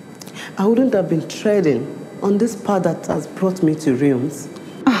 I wouldn't have been treading on this path that has brought me to ruins.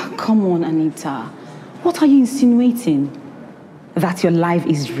 Ah, come on, Anita. What are you insinuating? That your life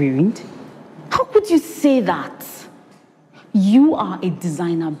is ruined? How could you say that? You are a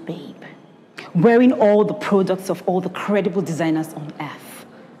designer babe, wearing all the products of all the credible designers on earth.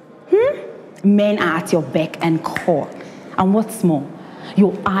 Men are at your beck and call. And what's more,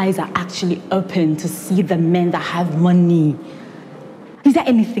 your eyes are actually open to see the men that have money. Is there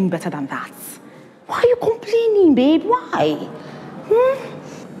anything better than that? Why are you complaining, babe? Why?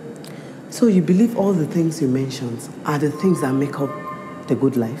 So you believe all the things you mentioned are the things that make up the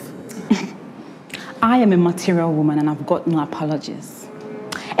good life? I am a material woman and I've got no apologies.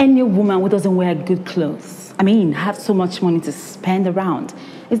 Any woman who doesn't wear good clothes, have so much money to spend around,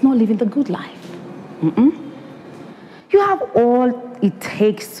 is not living the good life. You have all it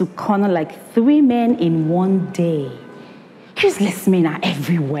takes to corner like 3 men in one day. Useless men are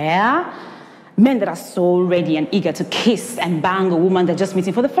everywhere. Men that are so ready and eager to kiss and bang a woman they're just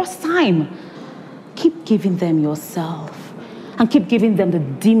meeting for the first time. Keep giving them yourself. And keep giving them the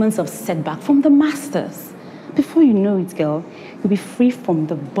demons of setback from the masters. Before you know it, girl, you'll be free from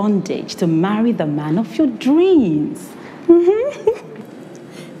the bondage to marry the man of your dreams. Do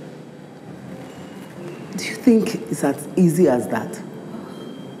you think it's as easy as that?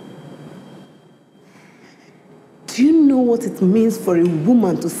 Do you know what it means for a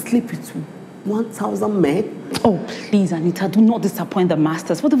woman to sleep with 1,000 men? Oh, please, Anita, do not disappoint the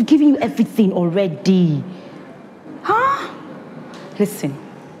masters. What, they've given you everything already. Huh? Listen,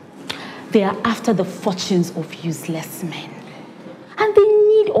 they are after the fortunes of useless men. And they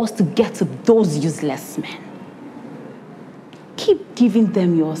need us to get to those useless men. Keep giving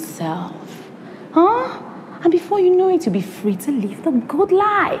them yourself. Huh? And before you know it, you'll be free to live the good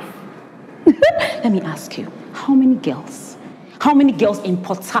life. Let me ask you, how many girls in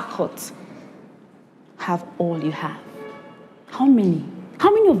Port Harcourt have all you have? How many?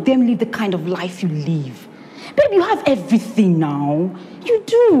 How many of them live the kind of life you live? Babe, you have everything now. You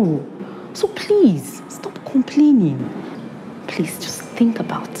do. So please, stop complaining. Please, just think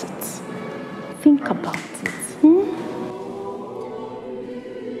about it. Think about it.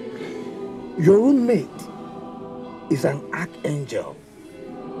 Your roommate is an archangel.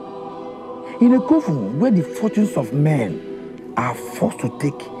 In a coven where the fortunes of men are forced to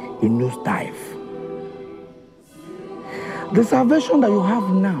take a nosedive. The salvation that you have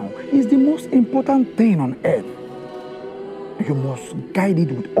now is the most important thing on earth. You must guide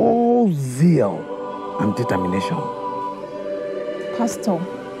it with all zeal and determination. Pastor,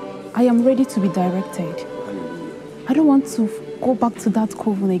 I am ready to be directed. I don't want to go back to that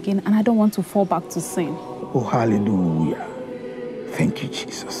coven again, and I don't want to fall back to sin. Oh, hallelujah. Thank you,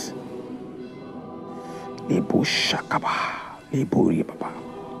 Jesus. Lebo shakaba, lebo ribaba.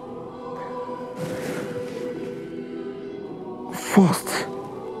 First,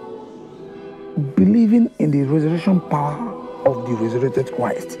 believing in the resurrection power of the resurrected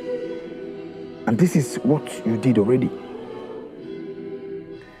Christ. And this is what you did already.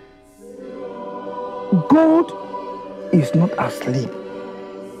 God is not asleep,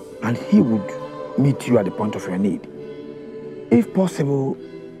 and he would meet you at the point of your need. If possible,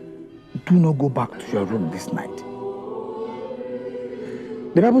 do not go back to your room this night.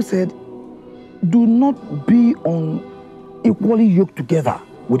 The Bible said, do not be unequally yoked together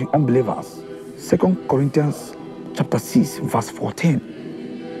with the unbelievers. 2 Corinthians chapter 6, verse 14.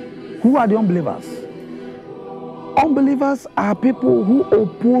 Who are the unbelievers? Unbelievers are people who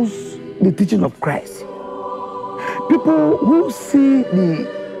oppose the teaching of Christ. People who see the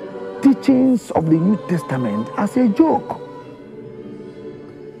teachings of the New Testament as a joke.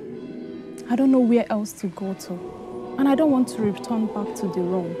 I don't know where else to go to, and I don't want to return back to the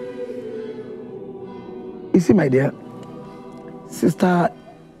room. You see, my dear, Sister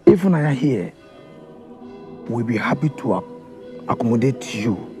Ifunaya here will be happy to accommodate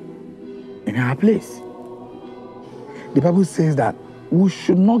you in our place. The Bible says that we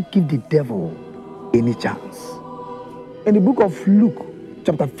should not give the devil any chance. In the book of Luke,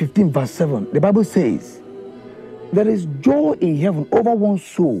 chapter 15, verse 7, the Bible says, there is joy in heaven over one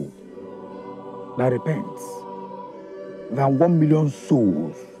soul that repents than 1 million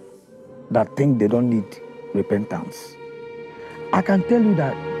souls that think they don't need repentance. I can tell you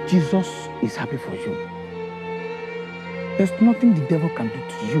that Jesus is happy for you. There's nothing the devil can do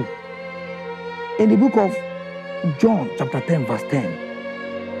to you. In the book of John, chapter 10, verse 10,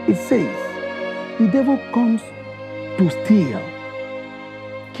 it says, the devil comes to steal,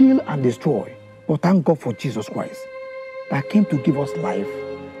 kill, and destroy. But thank God for Jesus Christ that came to give us life,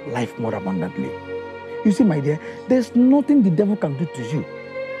 life more abundantly. You see, my dear, there's nothing the devil can do to you.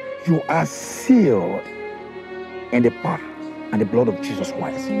 You are sealed in the power and the blood of Jesus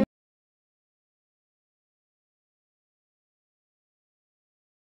Christ.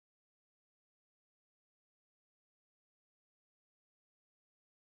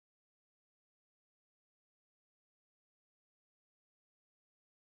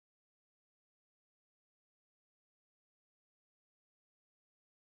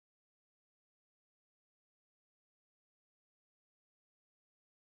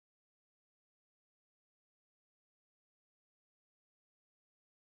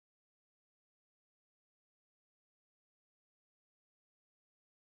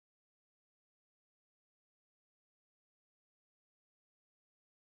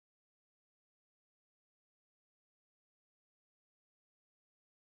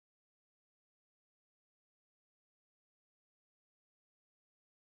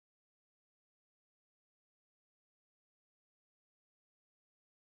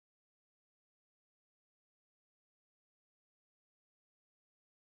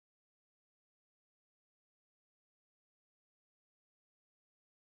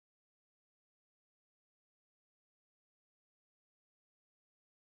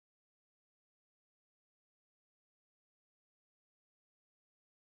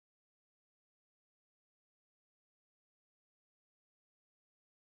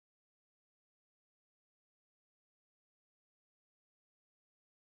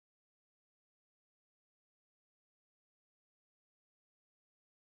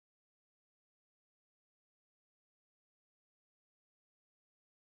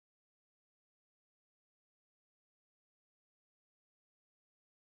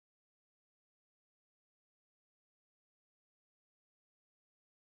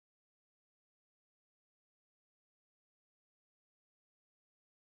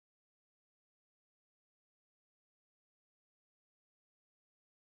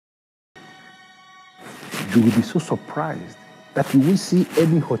 You will be so surprised that you will see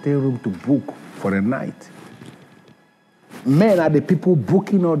any hotel room to book for a night. Men are the people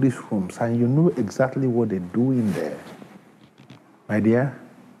booking all these rooms, and you know exactly what they're doing there. My dear,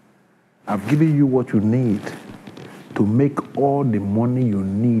 I've given you what you need to make all the money you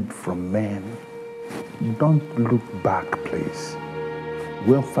need from men. Don't look back, please.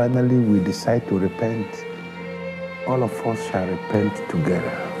 When finally we decide to repent, all of us shall repent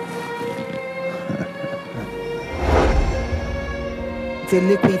together. The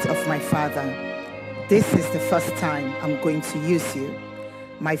liquid of my father. This is the first time I'm going to use you.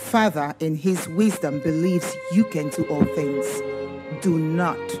 My father, in his wisdom, believes you can do all things. Do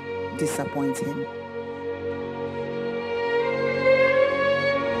not disappoint him.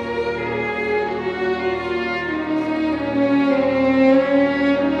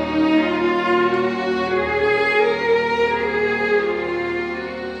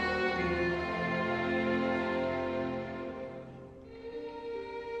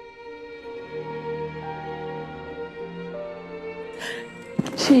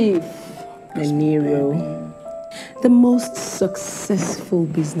 Chief De Niro, the most successful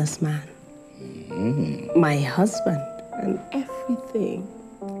businessman, my husband, and everything.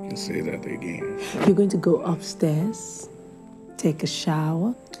 You can say that again. You're going to go upstairs, take a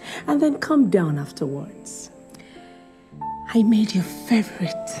shower, and then come down afterwards. I made your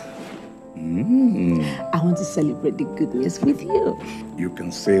favorite. I want to celebrate the good news with you. You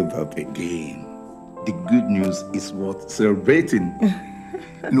can say that again. The good news is worth celebrating.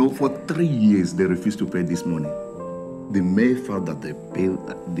 No, for 3 years they refused to pay this money. The mere fact that they paid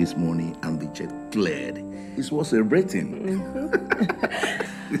this money and the check cleared is worth celebrating.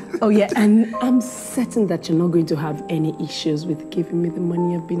 Oh yeah, and I'm certain that you're not going to have any issues with giving me the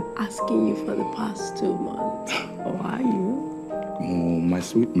money I've been asking you for the past 2 months. Or are you? Oh, my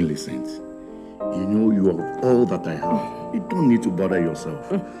sweet Millicent. You know you are all that I have. You don't need to bother yourself.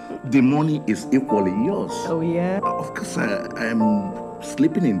 The money is equally yours. Oh yeah? Of course, I am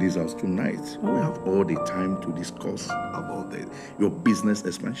sleeping in this house tonight. We have all the time to discuss about your business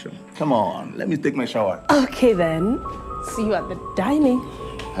expansion. Come on, let me take my shower. Okay then. See you at the dining.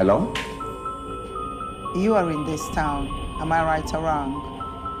 Hello? You are in this town. Am I right or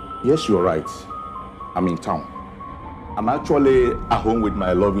wrong? Yes, you're right. I'm in town. I'm actually at home with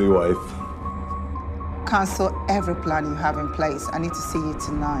my lovely wife. Cancel every plan you have in place. I need to see you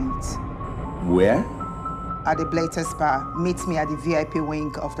tonight. Where? At the Blaters Bar. Meet me at the VIP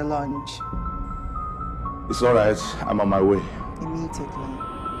wing of the lounge. It's all right. I'm on my way. Immediately.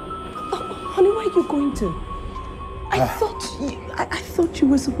 Honey, where are you going to? I thought you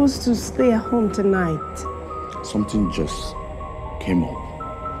were supposed to stay at home tonight. Something just came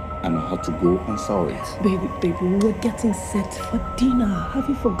up, and I had to go and solve it. Baby, we were getting set for dinner. Have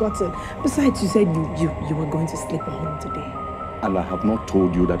you forgotten? Besides, you said you were going to sleep at home today. And I have not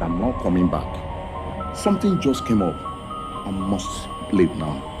told you that I'm not coming back. Something just came up. I must leave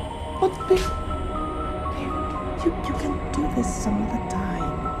now. But babe, you can do this some other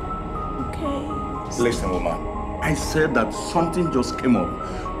time. Okay? Listen, woman. I said that something just came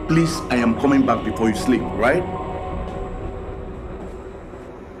up. Please, I am coming back before you sleep, right?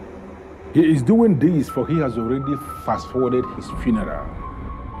 He is doing this for he has already fast-forwarded his funeral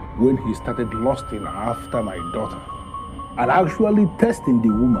when he started lusting after my daughter and actually testing the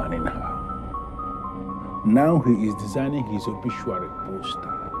woman in her. Now he is designing his obituary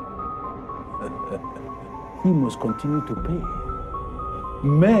poster. He must continue to pay.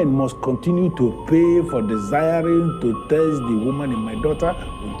 Men must continue to pay for desiring to test the woman in my daughter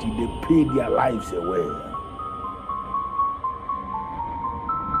until they pay their lives away.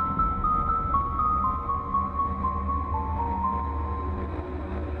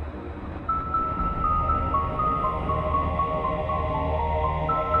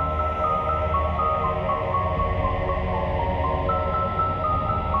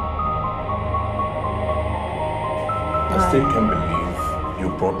 I still can't believe you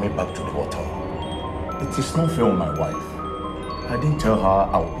brought me back to the hotel. It is not fair on my wife. I didn't tell her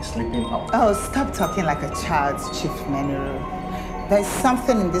I would be sleeping out. Oh, stop talking like a child, Chief Menero. There's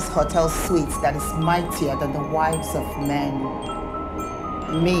something in this hotel suite that is mightier than the wives of men.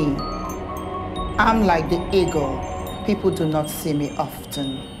 Me, I'm like the eagle. People do not see me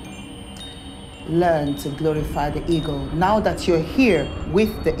often. Learn to glorify the eagle. Now that you're here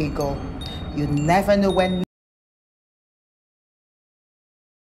with the eagle, you never know when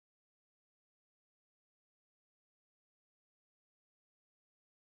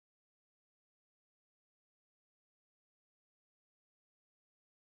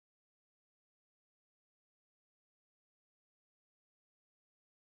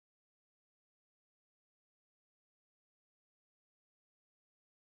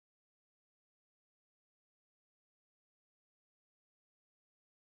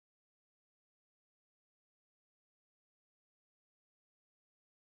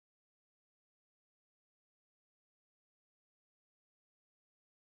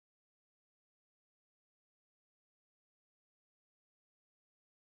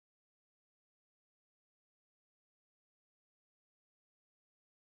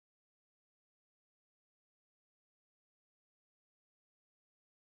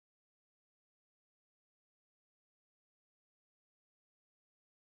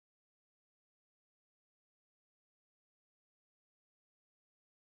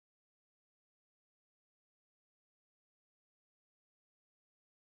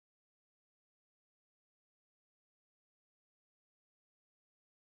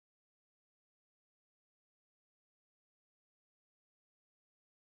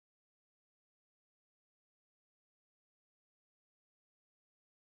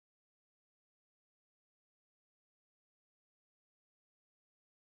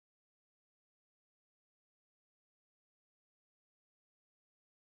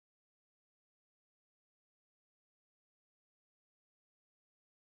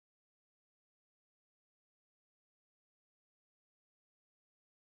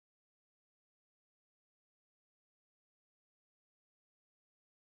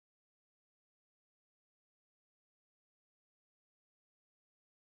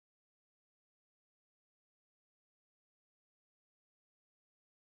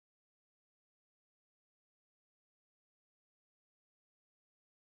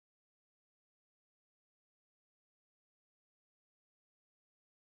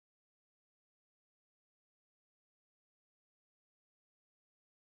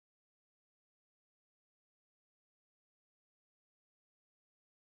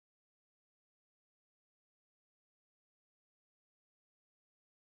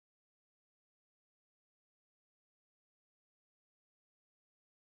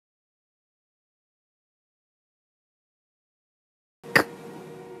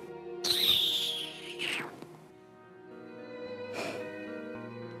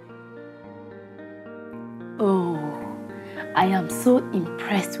I am so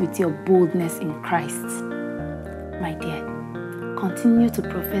impressed with your boldness in Christ. My dear, continue to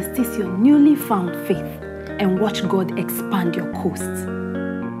profess this your newly found faith and watch God expand your coast.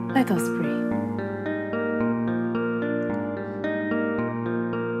 Let us pray.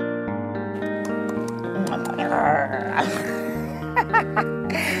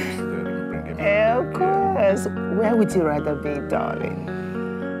 Of course. Where would you rather be, darling?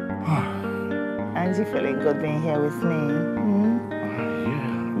 Aren't you feeling good being here with me?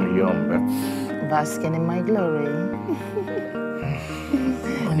 Yeah, young, basking in my glory.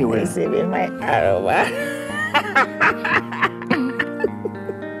 Anyway. Receiving my aroma.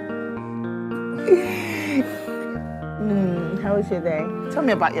 How was your day? Tell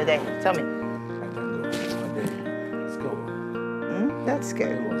me about your day. Tell me. Let's go. That's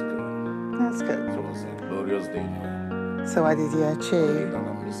good. It was good. That's good. It was a glorious day. So what did you achieve?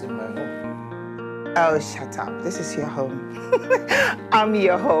 I'm missing my home. Oh, shut up. This is your home. I'm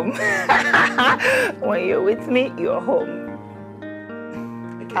your home. When you're with me, you're home.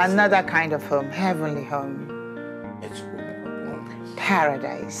 Another kind of home, heavenly home. It's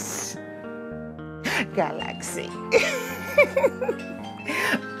paradise. Galaxy.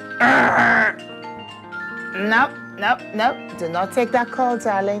 Nope. Do not take that call,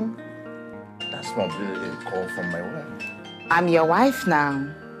 darling. That's not really a call from my wife. I'm your wife now.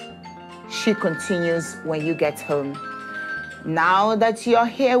 She continues when you get home. Now that you're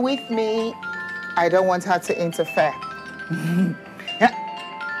here with me, I don't want her to interfere.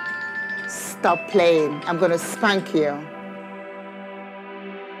 Stop playing. I'm gonna spank you.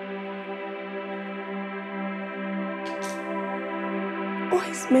 Why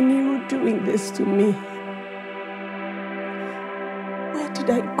is Meniru doing this to me? Where did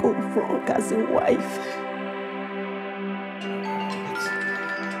I go wrong as a wife?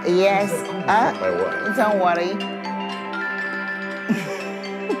 Yes. My wife. Don't worry.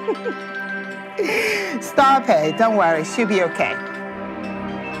 Stop it. Don't worry. She'll be okay.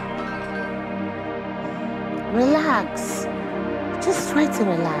 Relax. Just try to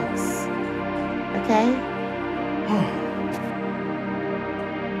relax. Okay?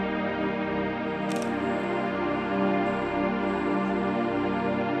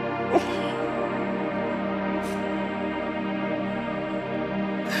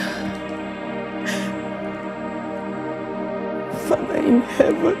 Father in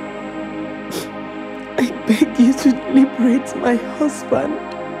heaven, I beg you to liberate my husband.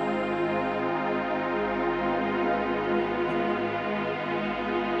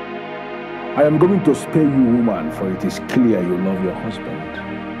 I am going to spare you, woman, for it is clear you love your husband.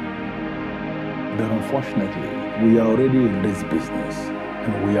 But unfortunately, we are already in this business,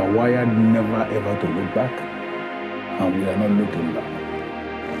 and we are wired never ever to look back, and we are not looking back.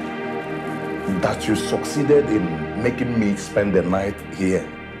 That you succeeded in making me spend the night here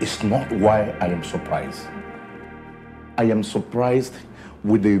is not why I am surprised. I am surprised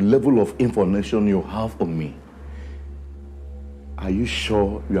with the level of information you have on me. Are you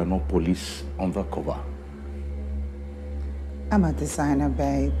sure you are not police undercover? I'm a designer,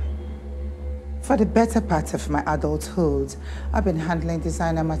 babe. For the better part of my adulthood, I've been handling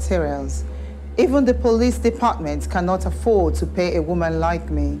designer materials. Even the police department cannot afford to pay a woman like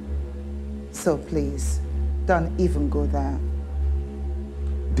me. So please, don't even go there.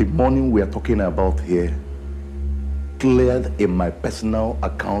 The money we are talking about here cleared in my personal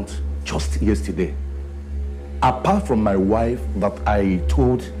account just yesterday. Apart from my wife that I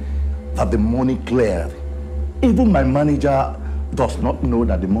told that the money cleared, even my manager does not know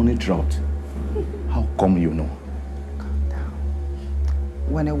that the money dropped. How come you know? Calm down.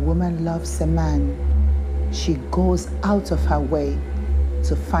 When a woman loves a man, she goes out of her way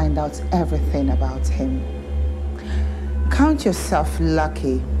to find out everything about him. Count yourself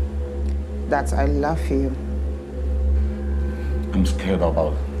lucky that I love you. I'm scared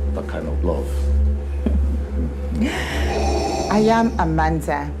about that kind of love. I am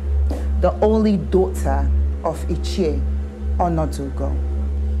Amanda, the only daughter of Ichie Onodugo.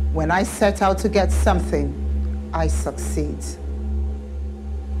 When I set out to get something, I succeed.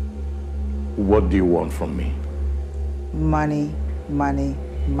 What do you want from me? Money, money,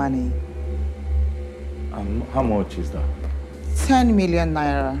 money. How much is that? 10 million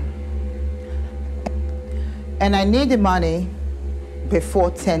naira. And I need the money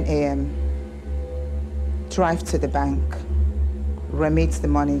before 10 a.m. Drive to the bank. Remit the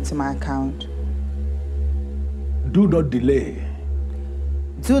money to my account. Do not delay.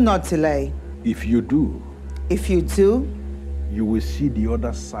 Do not delay. If you do, you will see the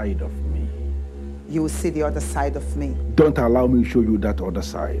other side of me. You will see the other side of me. Don't allow me to show you that other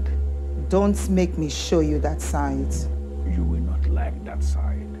side. Don't make me show you that side. You like that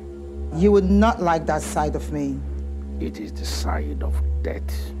side. You would not like that side of me. It is the side of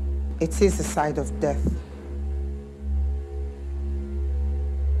death. It is the side of death.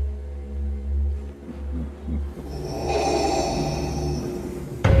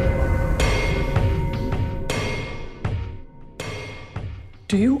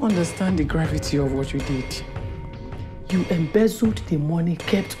 Do you understand the gravity of what you did? You embezzled the money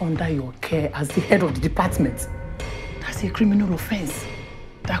kept under your care as the head of the department. That's a criminal offense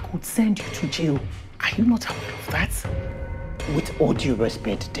that could send you to jail. Are you not aware of that? With all due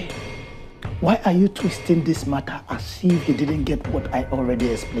respect, Dave, why are you twisting this matter as if you didn't get what I already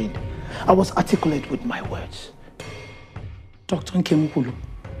explained? I was articulate with my words. Dr. Nkemukulu,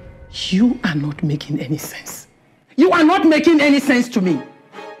 you are not making any sense. You are not making any sense to me.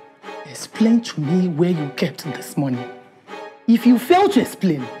 Explain to me where you kept this money. If you fail to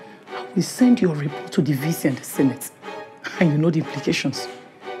explain, I will send your report to the VC and the Senate. And you know the implications.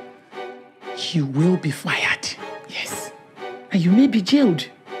 You will be fired, yes. And you may be jailed.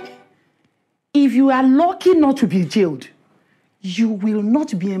 If you are lucky not to be jailed, you will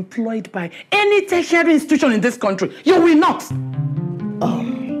not be employed by any tertiary institution in this country. You will not.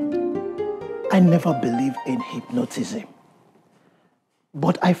 I never believed in hypnotism.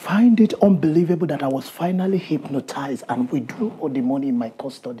 But I find it unbelievable that I was finally hypnotized and withdrew all the money in my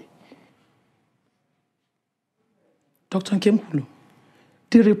custody. Dr. Nkemukulu,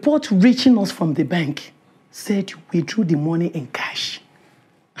 the report reaching us from the bank said you withdrew the money in cash.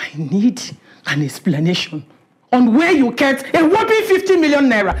 I need an explanation on where you kept a whopping 50 million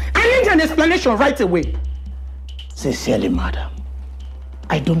naira. I need an explanation right away. Sincerely, madam,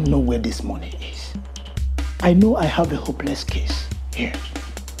 I don't know where this money is. I know I have a hopeless case here,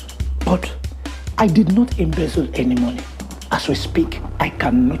 but I did not embezzle any money. As we speak, I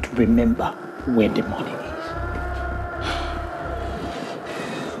cannot remember where the money is.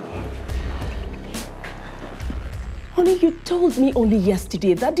 Honey, you told me only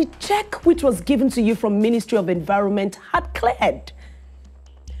yesterday that the check which was given to you from Ministry of Environment had cleared.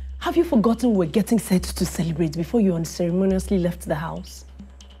 Have you forgotten we're getting set to celebrate before you unceremoniously left the house?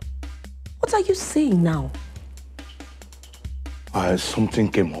 What are you saying now?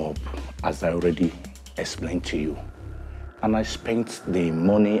 Something came up, as I already explained to you. And I spent the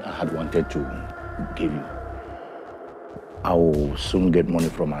money I had wanted to give you. I will soon get money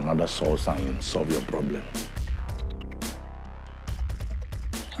from another source and solve your problem.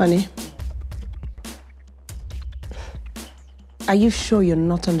 Honey, are you sure you're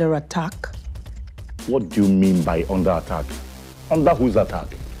not under attack? What do you mean by under attack? Under whose attack?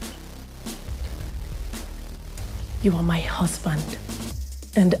 You are my husband,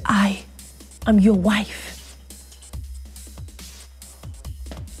 and I am your wife.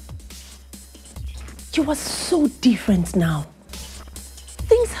 You are so different now.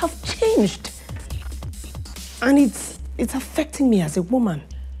 Things have changed. And it's affecting me as a woman.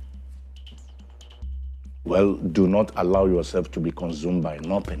 Well, do not allow yourself to be consumed by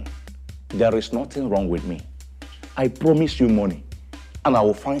nothing. There is nothing wrong with me. I promise you money, and I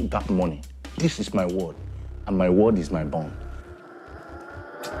will find that money. This is my word, and my word is my bond.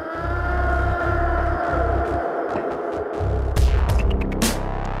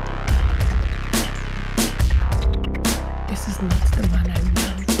 This is not the man I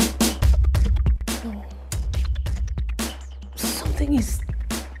married. No.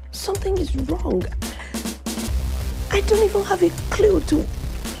 Something is wrong. I don't even have a clue to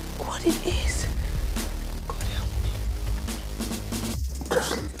what it is. God help me.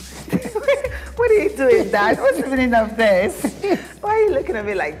 What are you doing, Dad? What's the meaning of this? Why are you looking at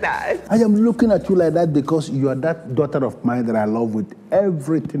me like that? I am looking at you like that because you are that daughter of mine that I love with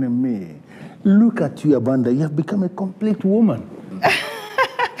everything in me. Look at you, Abanda. You have become a complete woman.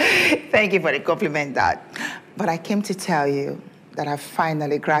 Thank you for the compliment, Dad. But I came to tell you that I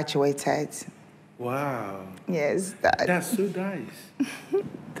finally graduated. Wow. Yes, Dad. That's so nice.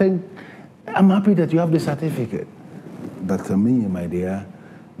 I'm happy that you have the certificate. But to me, my dear,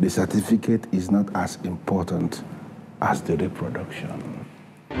 the certificate is not as important as the reproduction.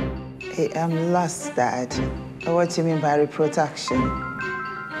 I am lost, Dad. What do you mean by reproduction?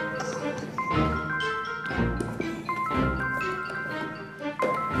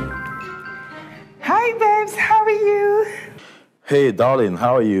 Hi, babes. How are you? Hey, darling.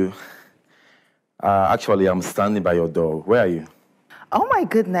 How are you? Actually, I'm standing by your door. Where are you? Oh, my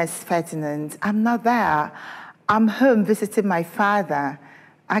goodness, Ferdinand. I'm not there. I'm home visiting my father.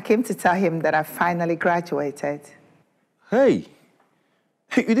 I came to tell him that I finally graduated. Hey,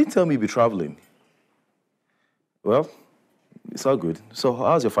 you didn't tell me you'd be traveling. Well, it's all good. So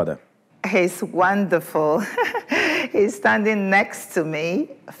how's your father? He's wonderful. He's standing next to me,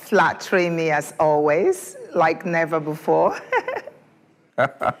 flattering me as always, like never before.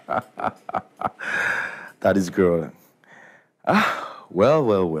 That is good.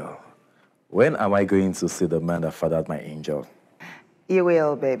 Well. When am I going to see the man that fathered my angel? You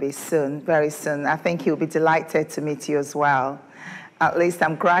will, baby, soon, very soon. I think he'll be delighted to meet you as well. At least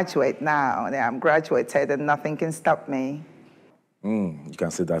I'm graduate now. I'm graduated and nothing can stop me. You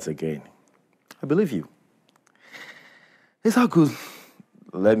can say that again. I believe you. It's all good.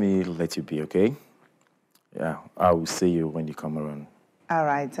 Let me let you be, okay? Yeah, I will see you when you come around. All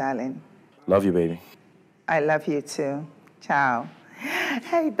right, darling. Love you, baby. I love you too. Ciao.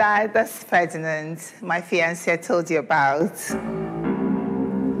 Hey, Dad, that's Ferdinand, my fiancé I told you about.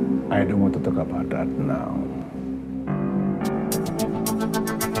 I don't want to talk about that now.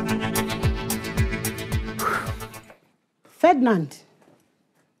 Ferdinand.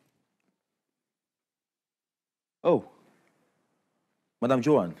 Oh, Madam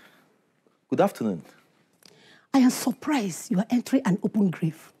Joanne, good afternoon. I am surprised you are entering an open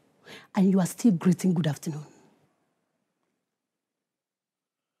grave and you are still greeting good afternoon.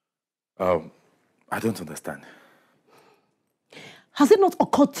 I don't understand. Has it not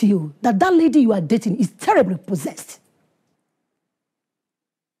occurred to you that that lady you are dating is terribly possessed?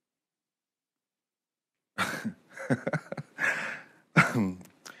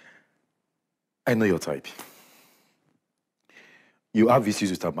 I know your type. You have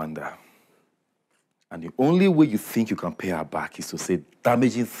issues with Amanda. And the only way you think you can pay her back is to say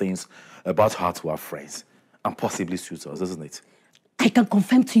damaging things about her to her friends and possibly suitors, isn't it? I can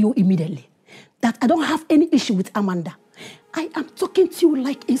confirm to you immediately that I don't have any issue with Amanda. I am talking to you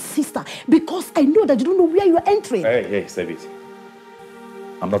like a sister because I know that you don't know where you are entering. Hey, save it.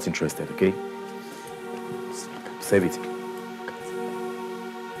 I'm not interested, okay? Save it.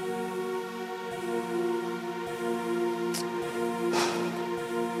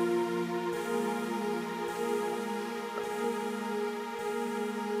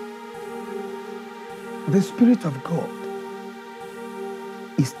 The Spirit of God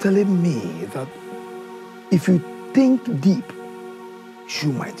is telling me that if you think deep,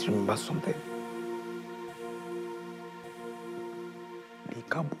 you might remember something.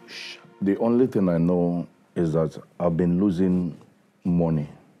 The only thing I know is that I've been losing money.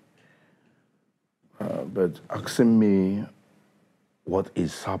 But asking me what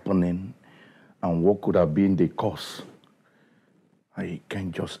is happening and what could have been the cause, I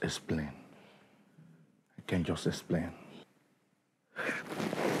can't just explain.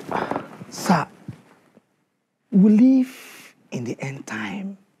 Sir, we live in the end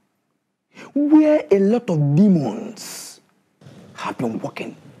time where a lot of demons have been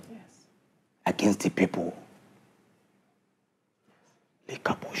working against the people.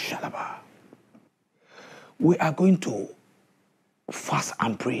 We are going to fast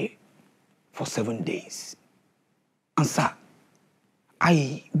and pray for 7 days. And sir,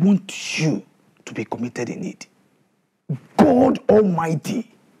 I want you to be committed in it. God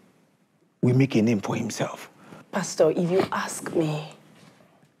Almighty will make a name for himself. Pastor, if you ask me,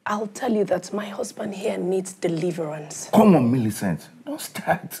 I'll tell you that my husband here needs deliverance. Come on, Millicent. Don't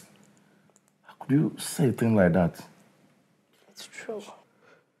start. How could you say a thing like that? It's true.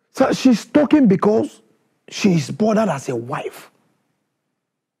 So she's talking because she is bothered as a wife.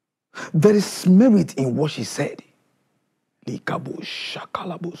 There is merit in what she said.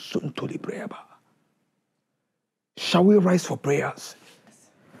 Shall we rise for prayers?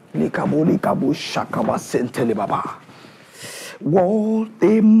 What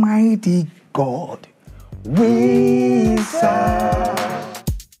a mighty God we serve.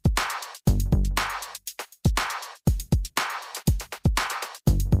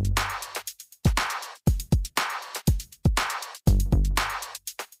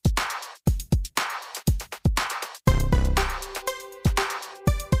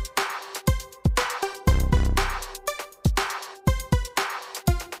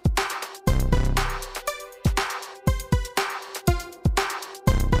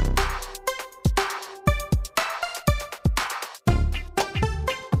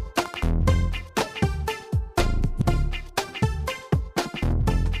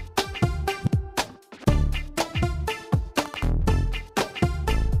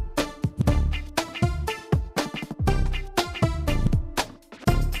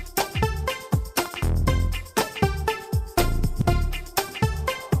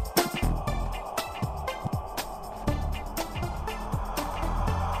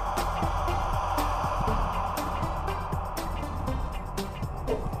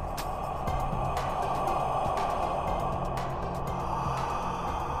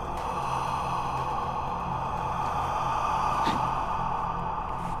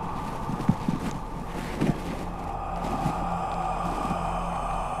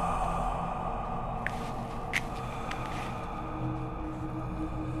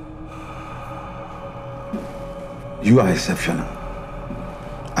 You are exceptional.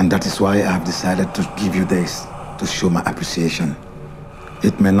 And that is why I have decided to give you this to show my appreciation.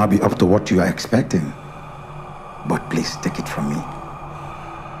 It may not be up to what you are expecting, but please take it from me.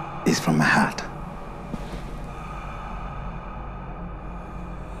 It's from my heart.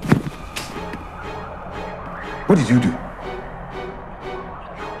 What did you do?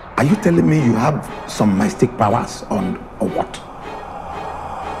 Are you telling me you have some mystic powers on or what?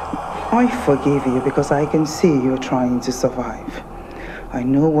 I forgive you because I can see you're trying to survive. I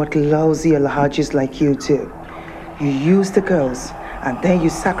know what lousy alhajis like you do. You use the girls and then you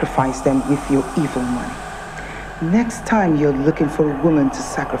sacrifice them with your evil money. Next time you're looking for a woman to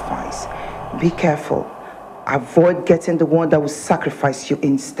sacrifice, be careful. Avoid getting the one that will sacrifice you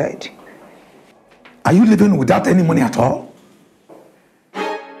instead. Are you living without any money at all?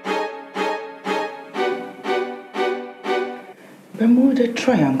 Bermuda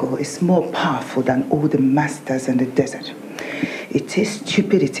Triangle is more powerful than all the masters in the desert. It is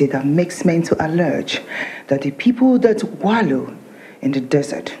stupidity that makes men to allege that the people that wallow in the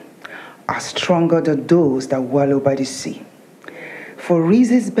desert are stronger than those that wallow by the sea. For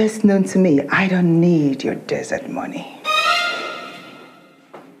reasons best known to me, I don't need your desert money.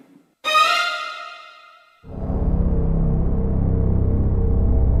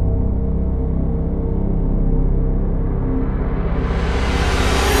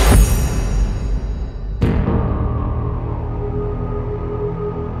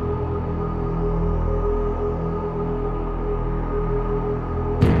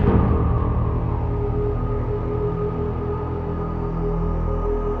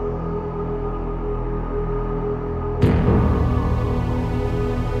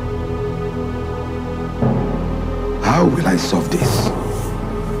 How will I solve this?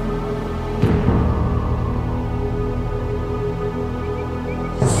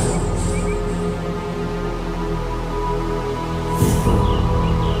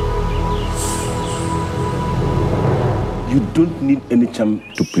 You don't need any charm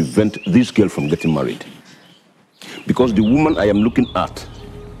to prevent this girl from getting married. Because the woman I am looking at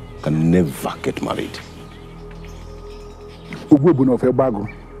can never get married.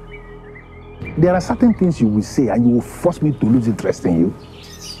 There are certain things you will say and you will force me to lose interest in you.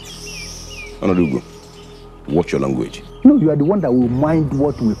 Anadugo, watch your language. No, you are the one that will mind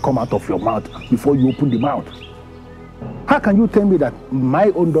what will come out of your mouth before you open the mouth. How can you tell me that my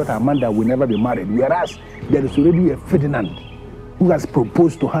own daughter Amanda will never be married, whereas there is already a Ferdinand who has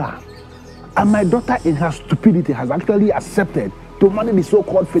proposed to her? And my daughter in her stupidity has actually accepted to marry the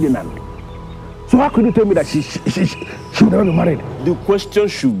so-called Ferdinand. So how could you tell me that she would never be married? The question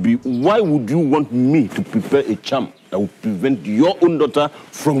should be, why would you want me to prepare a charm that will prevent your own daughter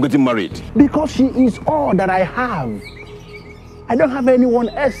from getting married? Because she is all that I have. I don't have anyone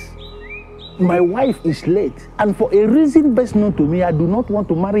else. My wife is late, and for a reason best known to me, I do not want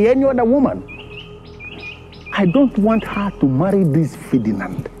to marry any other woman. I don't want her to marry this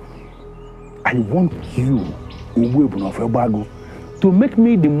Ferdinand. I want you, Uwebu of Ebago, to make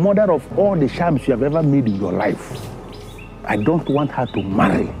me the mother of all the charms you have ever made in your life. I don't want her to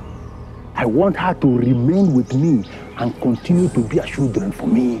marry. I want her to remain with me and continue to be a children for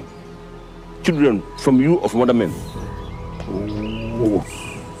me. Children from you or from other men? Oh,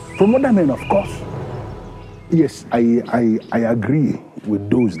 from other men, of course. Yes, I agree with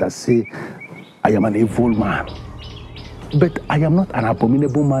those that say I am an evil man. But I am not an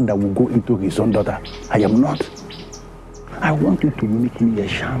abominable man that will go into his own daughter. I am not. I want you to make me a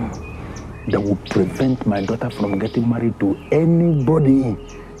sham that will prevent my daughter from getting married to anybody.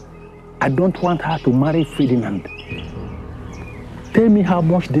 I don't want her to marry Ferdinand. Tell me how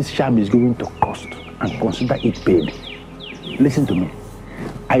much this sham is going to cost and consider it paid. Listen to me.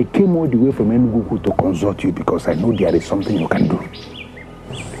 I came all the way from Enugu to consult you because I know there is something you can do.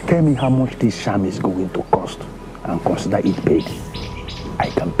 Tell me how much this sham is going to cost and consider it paid.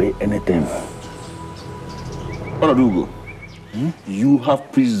 I can pay anything. Onadugo, you have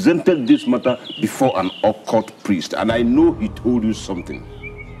presented this matter before an occult priest, and I know he told you something.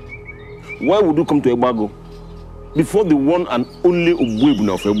 Why would you come to Ebago before the one and only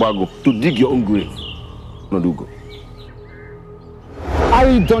Obuebuna of Ebago to dig your own grave? Onadugo.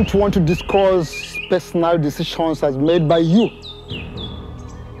 I don't want to discuss personal decisions as made by you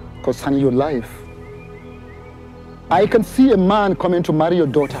concerning your life. I can see a man coming to marry your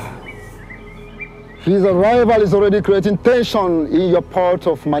daughter. His arrival is already creating tension in your part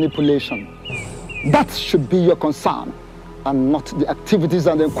of manipulation. That should be your concern, and not the activities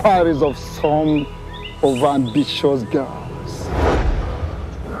and inquiries of some overambitious girls.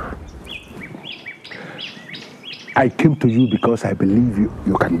 I came to you because I believe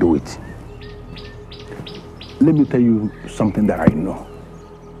you can do it. let me tell you something that I know.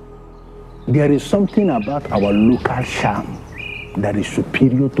 There is something about our local charm that is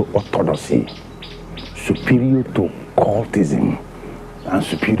superior to orthodoxy, superior to cultism, and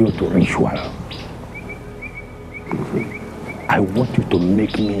superior to ritual. I want you to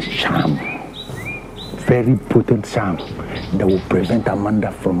make me charm, very potent charm that will prevent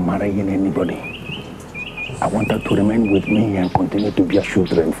Amanda from marrying anybody. I want her to remain with me and continue to be a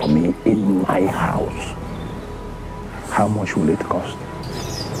children for me in my house. How much will it cost?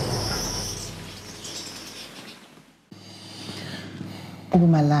 All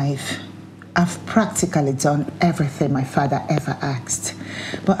my life, I've practically done everything my father ever asked.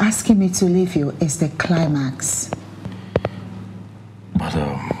 But asking me to leave you is the climax. But,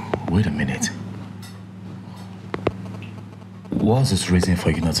 wait a minute. What's this reason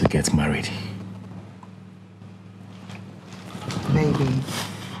for you not to get married? Baby,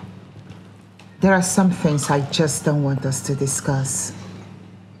 there are some things I just don't want us to discuss.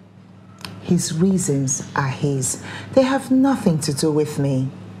 His reasons are his. They have nothing to do with me.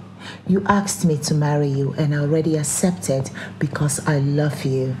 You asked me to marry you and I already accepted because I love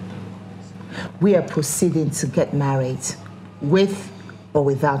you. We are proceeding to get married, with or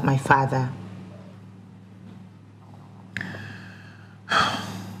without my father.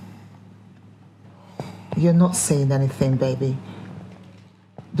 You're not saying anything, baby.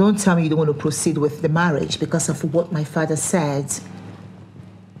 Don't tell me you don't want to proceed with the marriage because of what my father said.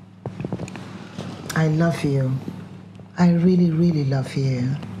 I love you. I really, really love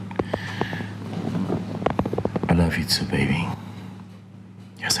you. I love you too, baby.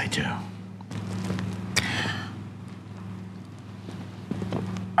 Yes, I do.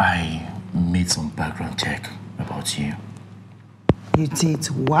 I made some background check about you. You did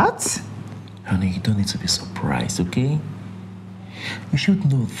what? Honey, you don't need to be surprised, okay? You should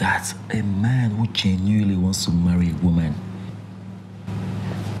know that a man who genuinely wants to marry a woman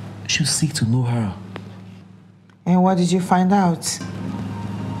should seek to know her. And what did you find out? So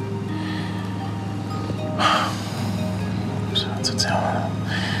to tell her.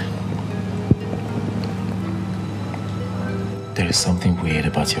 There is something weird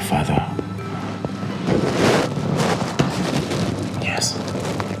about your father. Yes.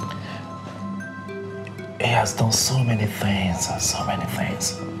 He has done so many things and so many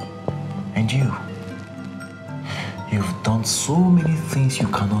things. And you've done so many things you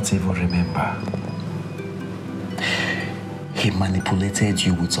cannot even remember. He manipulated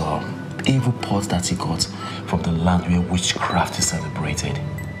you with evil pots that he got from the land where witchcraft is celebrated.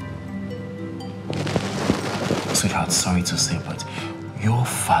 Sweetheart, sorry to say, but your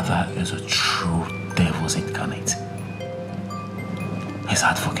father is a true devil's incarnate. His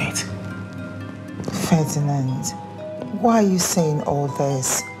advocate. Ferdinand, why are you saying all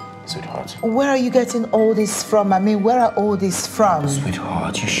this? Sweetheart. Where are you getting all this from? I mean, where are all this from?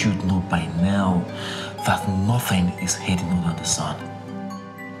 Sweetheart, you should know by now that nothing is hidden under the sun.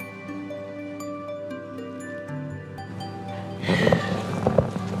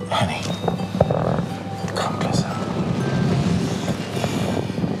 Honey, come closer.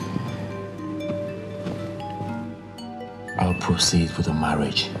 I'll proceed with the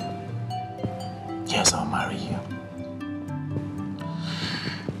marriage. Yes, I'll marry you.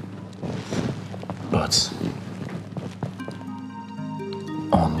 But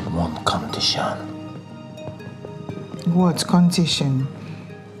on one condition. What condition?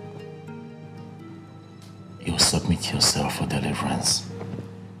 You submit yourself for deliverance.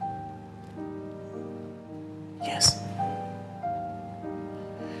 Yes.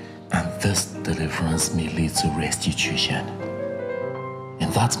 And this deliverance may lead to restitution.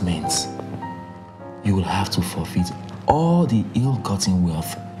 And that means you will have to forfeit all the ill-gotten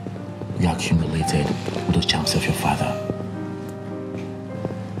wealth you accumulated with the charms of your father.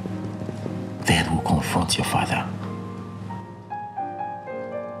 Then we'll confront your father.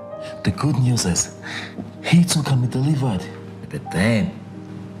 The good news is, he too can be delivered. But then,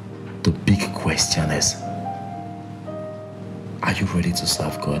 the big question is, are you ready to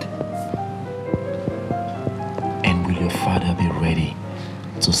serve God? And will your father be ready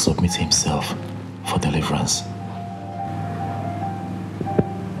to submit himself for deliverance?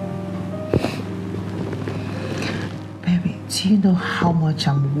 Baby, do you know how much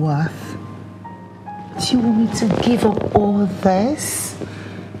I'm worth? Do you want me to give up all this?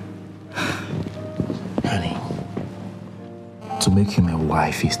 Honey, to make you my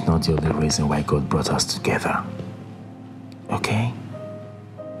wife is not the only reason why God brought us together. Okay?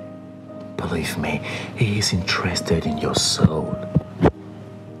 Believe me, He is interested in your soul.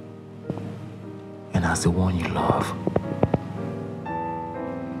 And as the one you love,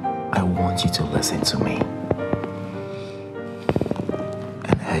 I want you to listen to me.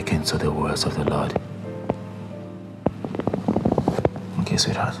 according to the words of the Lord. Okay,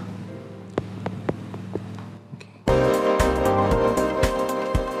 sweetheart.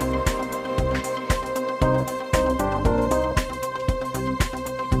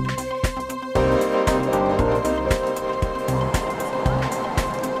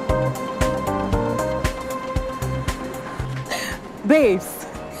 Babes,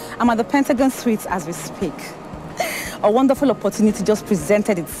 I'm at the Pentagon Suites as we speak. A wonderful opportunity just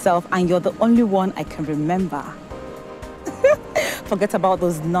presented itself and you're the only one I can remember. Forget about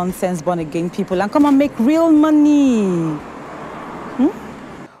those nonsense born-again people and come and make real money.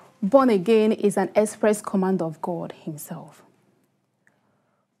 Born again is an express command of God himself.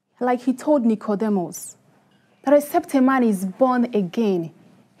 Like he told Nicodemus, that except a man is born again,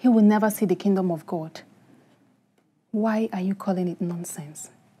 he will never see the kingdom of God. Why are you calling it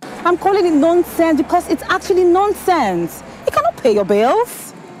nonsense? I'm calling it nonsense because it's actually nonsense. You cannot pay your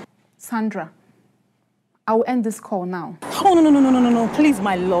bills. Sandra, I will end this call now. Oh, no. Please,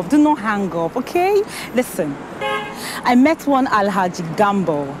 my love, do not hang up, okay? Listen, I met one Alhaji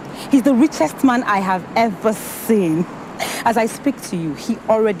Gambo. He's the richest man I have ever seen. As I speak to you, he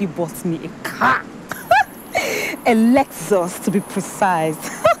already bought me a car. A Lexus, to be precise.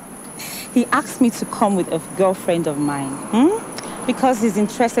 He asked me to come with a girlfriend of mine, because he's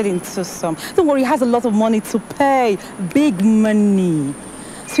interested in Tucson. Don't worry, he has a lot of money to pay, big money.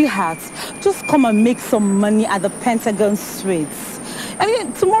 Sweetheart, just come and make some money at the Pentagon Suites. I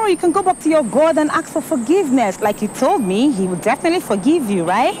mean, tomorrow you can go back to your God and ask for forgiveness. Like you told me, he will definitely forgive you,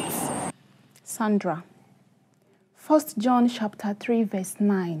 right? Sandra, 1 John chapter 3 verse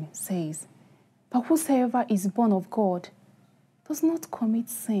 9 says, "But whosoever is born of God does not commit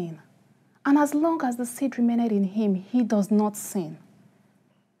sin. And as long as the seed remained in him, he does not sin."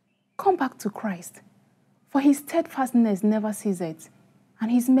 Come back to Christ, for his steadfastness never ceases, and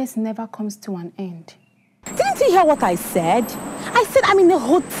his mercy never comes to an end. Didn't you hear what I said? I said I'm in a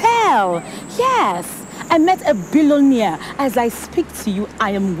hotel. Yes, I met a billionaire. As I speak to you,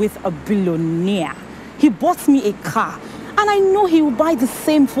 I am with a billionaire. He bought me a car. And I know he will buy the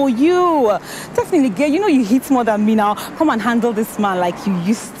same for you. Definitely, girl, you know you hit more than me now. Come and handle this man like you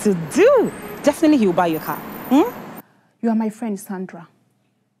used to do. Definitely he will buy your car. You are my friend, Sandra.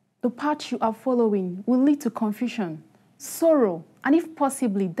 The path you are following will lead to confusion, sorrow, and if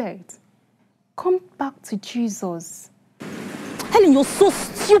possibly death. Come back to Jesus. Helen, you're so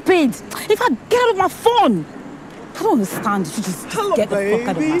stupid. In fact, get out of my phone. I don't understand. You just get the fuck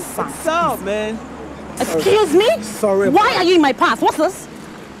out of my sight. What's up, man? Excuse me? Sorry. Why are you in my path? What's this?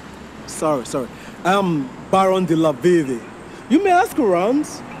 Sorry. I'm Baron de la Vive. You may ask around,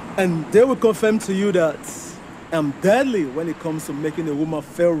 and they will confirm to you that I'm deadly when it comes to making a woman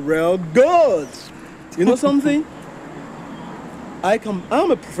feel real good. You know something?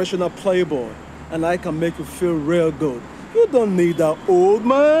 I'm a professional playboy, and I can make you feel real good. You don't need that old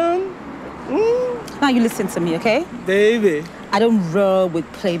man. Now you listen to me, okay? Baby. I don't roll with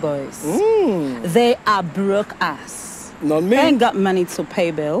playboys. They are broke ass. Not me. I ain't got money to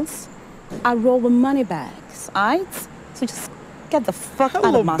pay bills. I roll with money bags, alright? So just get the fuck out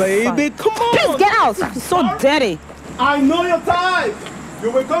of my sight. Baby, come on. Please get out. You're so dirty. I know your type.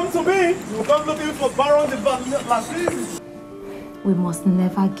 You will come to me. You will come looking for Baron de la Vive. We must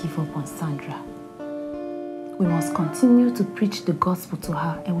never give up on Sandra. We must continue to preach the gospel to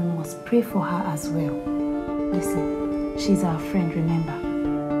her, and we must pray for her as well. Listen, she's our friend, remember?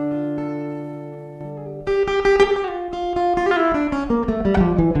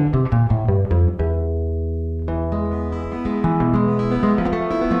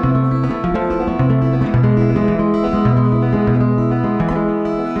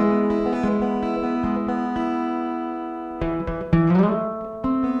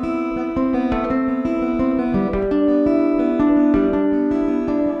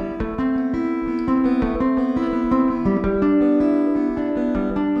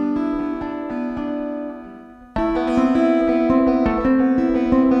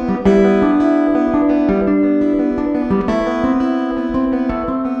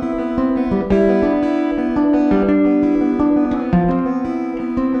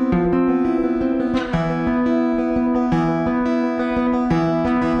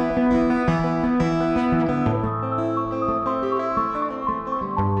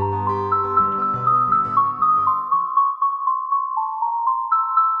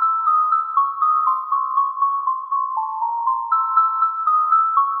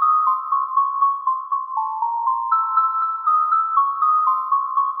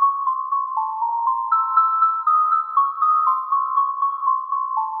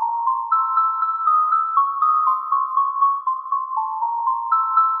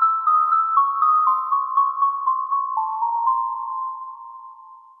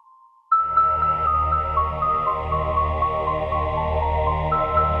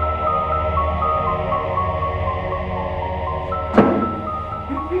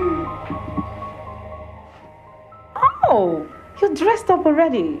 Oh, you're dressed up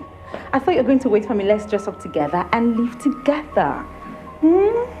already. I thought you were going to wait for me. Let's dress up together and live together.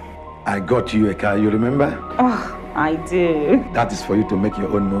 Hmm? I got you a car, you remember? Oh, I do. That is for you to make your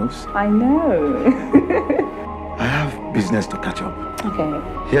own moves. I know. I have business to catch up.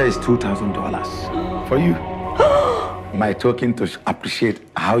 Okay. Here is $2,000 for you. My token to appreciate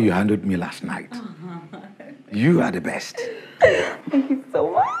how you handled me last night. You are the best. Thank you so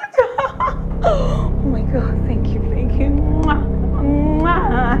much. Oh my God, thank you, thank you. Mwah,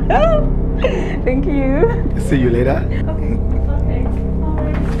 mwah. Thank you. See you later. Okay.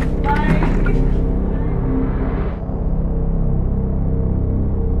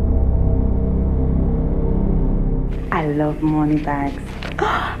 I love money bags.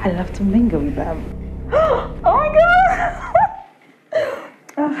 I love to mingle with them. Oh my God!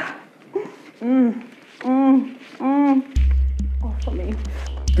 Oh, for me.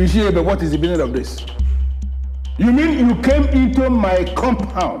 But what is the meaning of this? You mean you came into my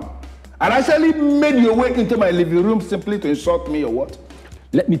compound and actually made your way into my living room simply to insult me or what?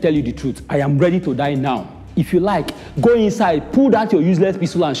 Let me tell you the truth. I am ready to die now. If you like, go inside, pull out your useless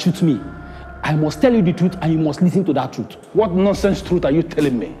pistol and shoot me. I must tell you the truth and you must listen to that truth. What nonsense truth are you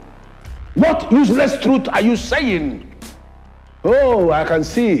telling me? What useless truth are you saying? Oh, I can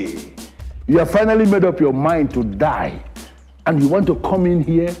see. You have finally made up your mind to die. And you want to come in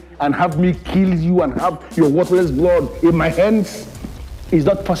here and have me kill you and have your worthless blood in my hands? It's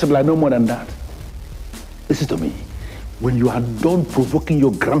not possible. I know more than that. Listen to me. When you are done provoking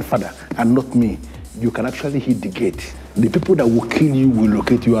your grandfather and not me, you can actually hit the gate. The people that will kill you will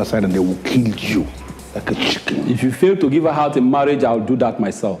locate you outside and they will kill you like a chicken. If you fail to give her out in marriage, I'll do that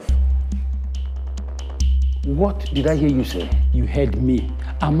myself. What did I hear you say? You heard me.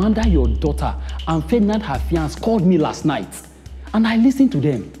 Amanda, your daughter, and Ferdinand, her fiancé, called me last night. And I listened to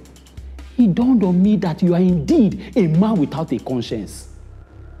them. It dawned on me that you are indeed a man without a conscience.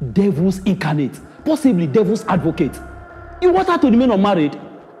 Devil's incarnate, possibly devil's advocate. You want her to remain unmarried?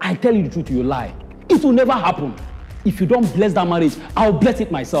 I tell you the truth, you lie. It will never happen. If you don't bless that marriage, I'll bless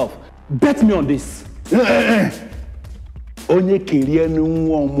it myself. Bet me on this.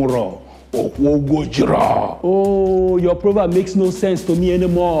 Oh, your proverb makes no sense to me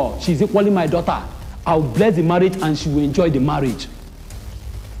anymore. She's equally my daughter. I'll bless the marriage and she will enjoy the marriage.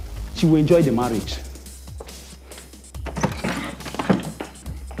 She will enjoy the marriage.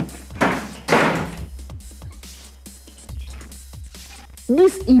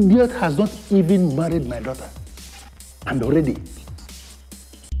 This idiot has not even married my daughter. And already,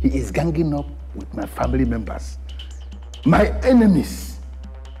 he is ganging up with my family members, my enemies,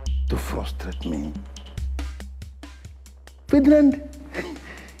 to frustrate me. Ferdinand,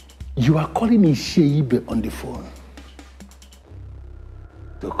 you are calling me Sheibe on the phone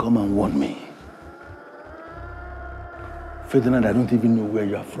to come and warn me. Ferdinand, I don't even know where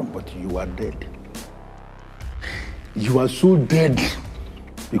you are from, but you are dead. You are so dead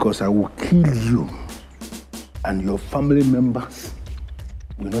because I will kill you and your family members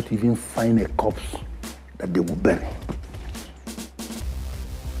will not even find a corpse that they will bury.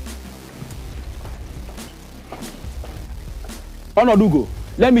 Onodugo,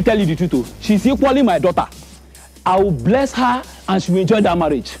 let me tell you the truth. She's equally my daughter. I will bless her and she will enjoy that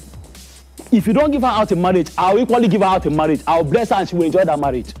marriage. If you don't give her out in marriage, I will equally give her out in marriage. I will bless her and she will enjoy that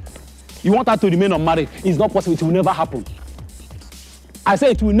marriage. You want her to remain unmarried? It's not possible. It will never happen. I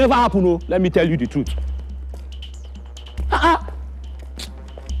say it will never happen. Oh, let me tell you the truth.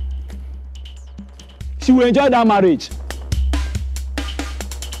 She will enjoy that marriage.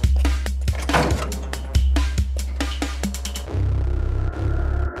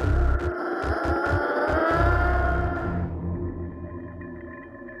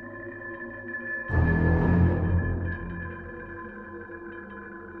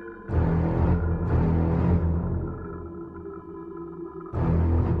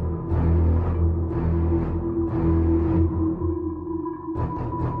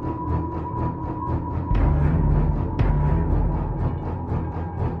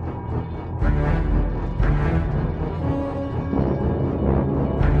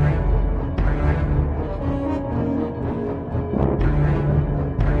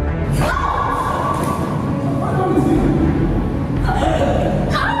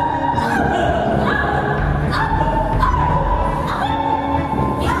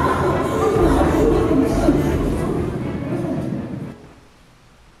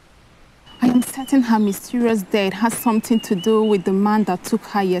 Her mysterious death has something to do with the man that took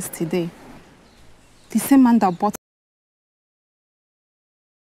her yesterday. The same man that bought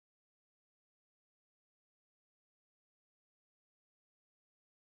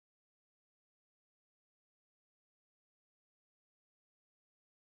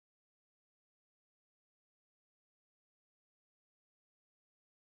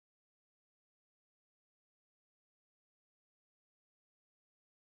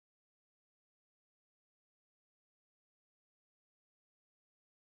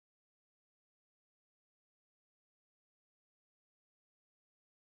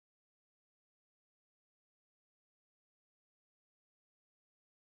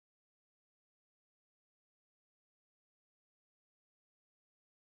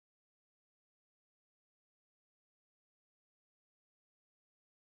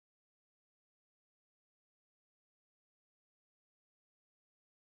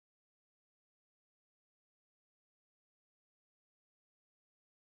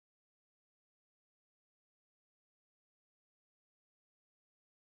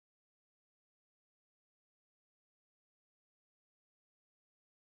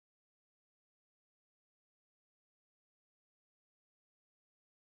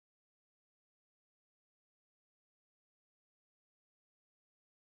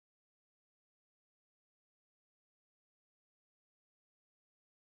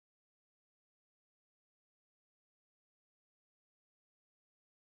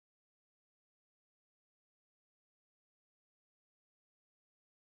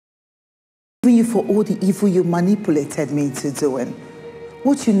you for all the evil you manipulated me into doing.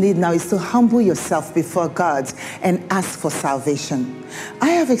 What you need now is to humble yourself before God and ask for salvation. I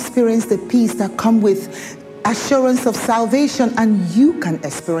have experienced the peace that comes with assurance of salvation, and you can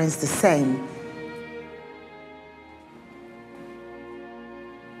experience the same.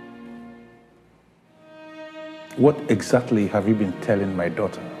 What exactly have you been telling my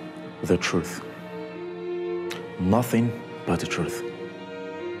daughter? The truth. Nothing but the truth.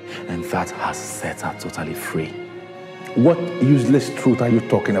 And that has set her totally free. What useless truth are you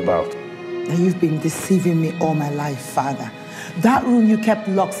talking about? Now you've been deceiving me all my life, Father. That room you kept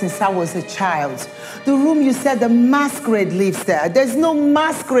locked since I was a child. The room you said the masquerade lives there. There's no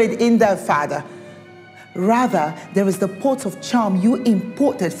masquerade in there, Father. Rather, there is the pot of charm you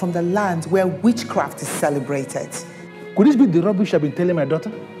imported from the land where witchcraft is celebrated. Could this be the rubbish I've been telling my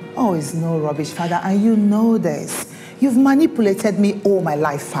daughter? Oh, it's no rubbish, Father, and you know this. You've manipulated me all my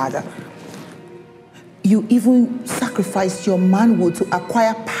life, Father. You even sacrificed your manhood to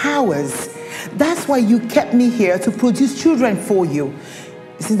acquire powers. That's why you kept me here, to produce children for you.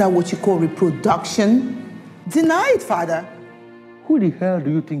 Isn't that what you call reproduction? Deny it, Father. Who the hell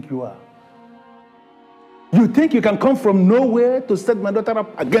do you think you are? You think you can come from nowhere to set my daughter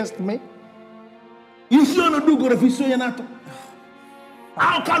up against me? You see on do good if you say not.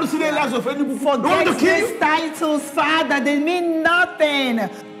 How can you see the lives of any Forget these titles, Father. They mean nothing.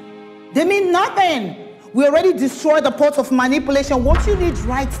 They mean nothing. We already destroyed the pot of manipulation. What you need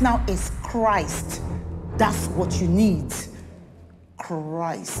right now is Christ. That's what you need.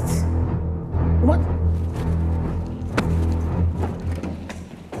 Christ. What?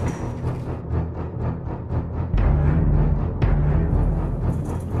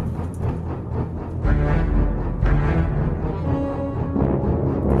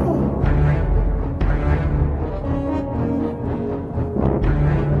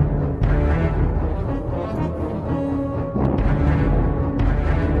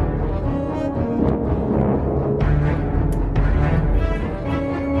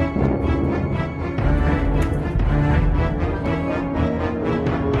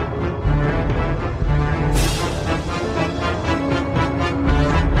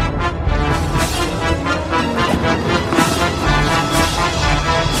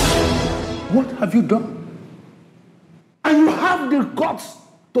 Have you done? And you have the guts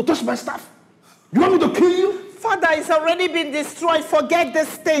to touch my staff? You want me to kill you? Father, it's already been destroyed. Forget these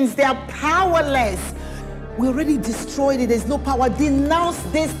things. They are powerless. We already destroyed it. There's no power. Denounce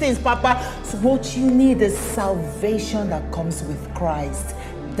these things, Papa. So what you need is salvation that comes with Christ.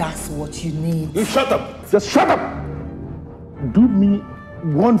 That's what you need. You shut up. Just shut up. Do me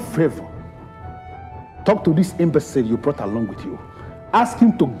one favor. Talk to this imbecile you brought along with you. Ask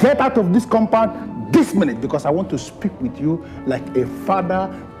him to get out of this compound this minute, because I want to speak with you like a father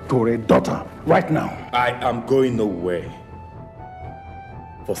to a daughter right now. I am going nowhere.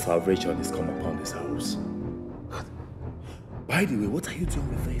 For salvation is come upon this house. By the way, what are you doing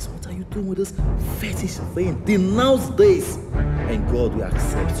with this? What are you doing with this fetish thing? Denounce this, and God will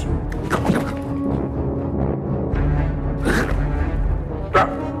accept you.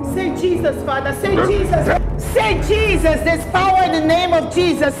 Say Jesus, Father. Say Jesus. Say Jesus. There's power in the name of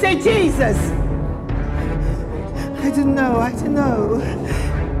Jesus. Say Jesus. I don't know.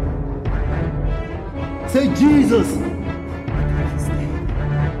 Say Jesus.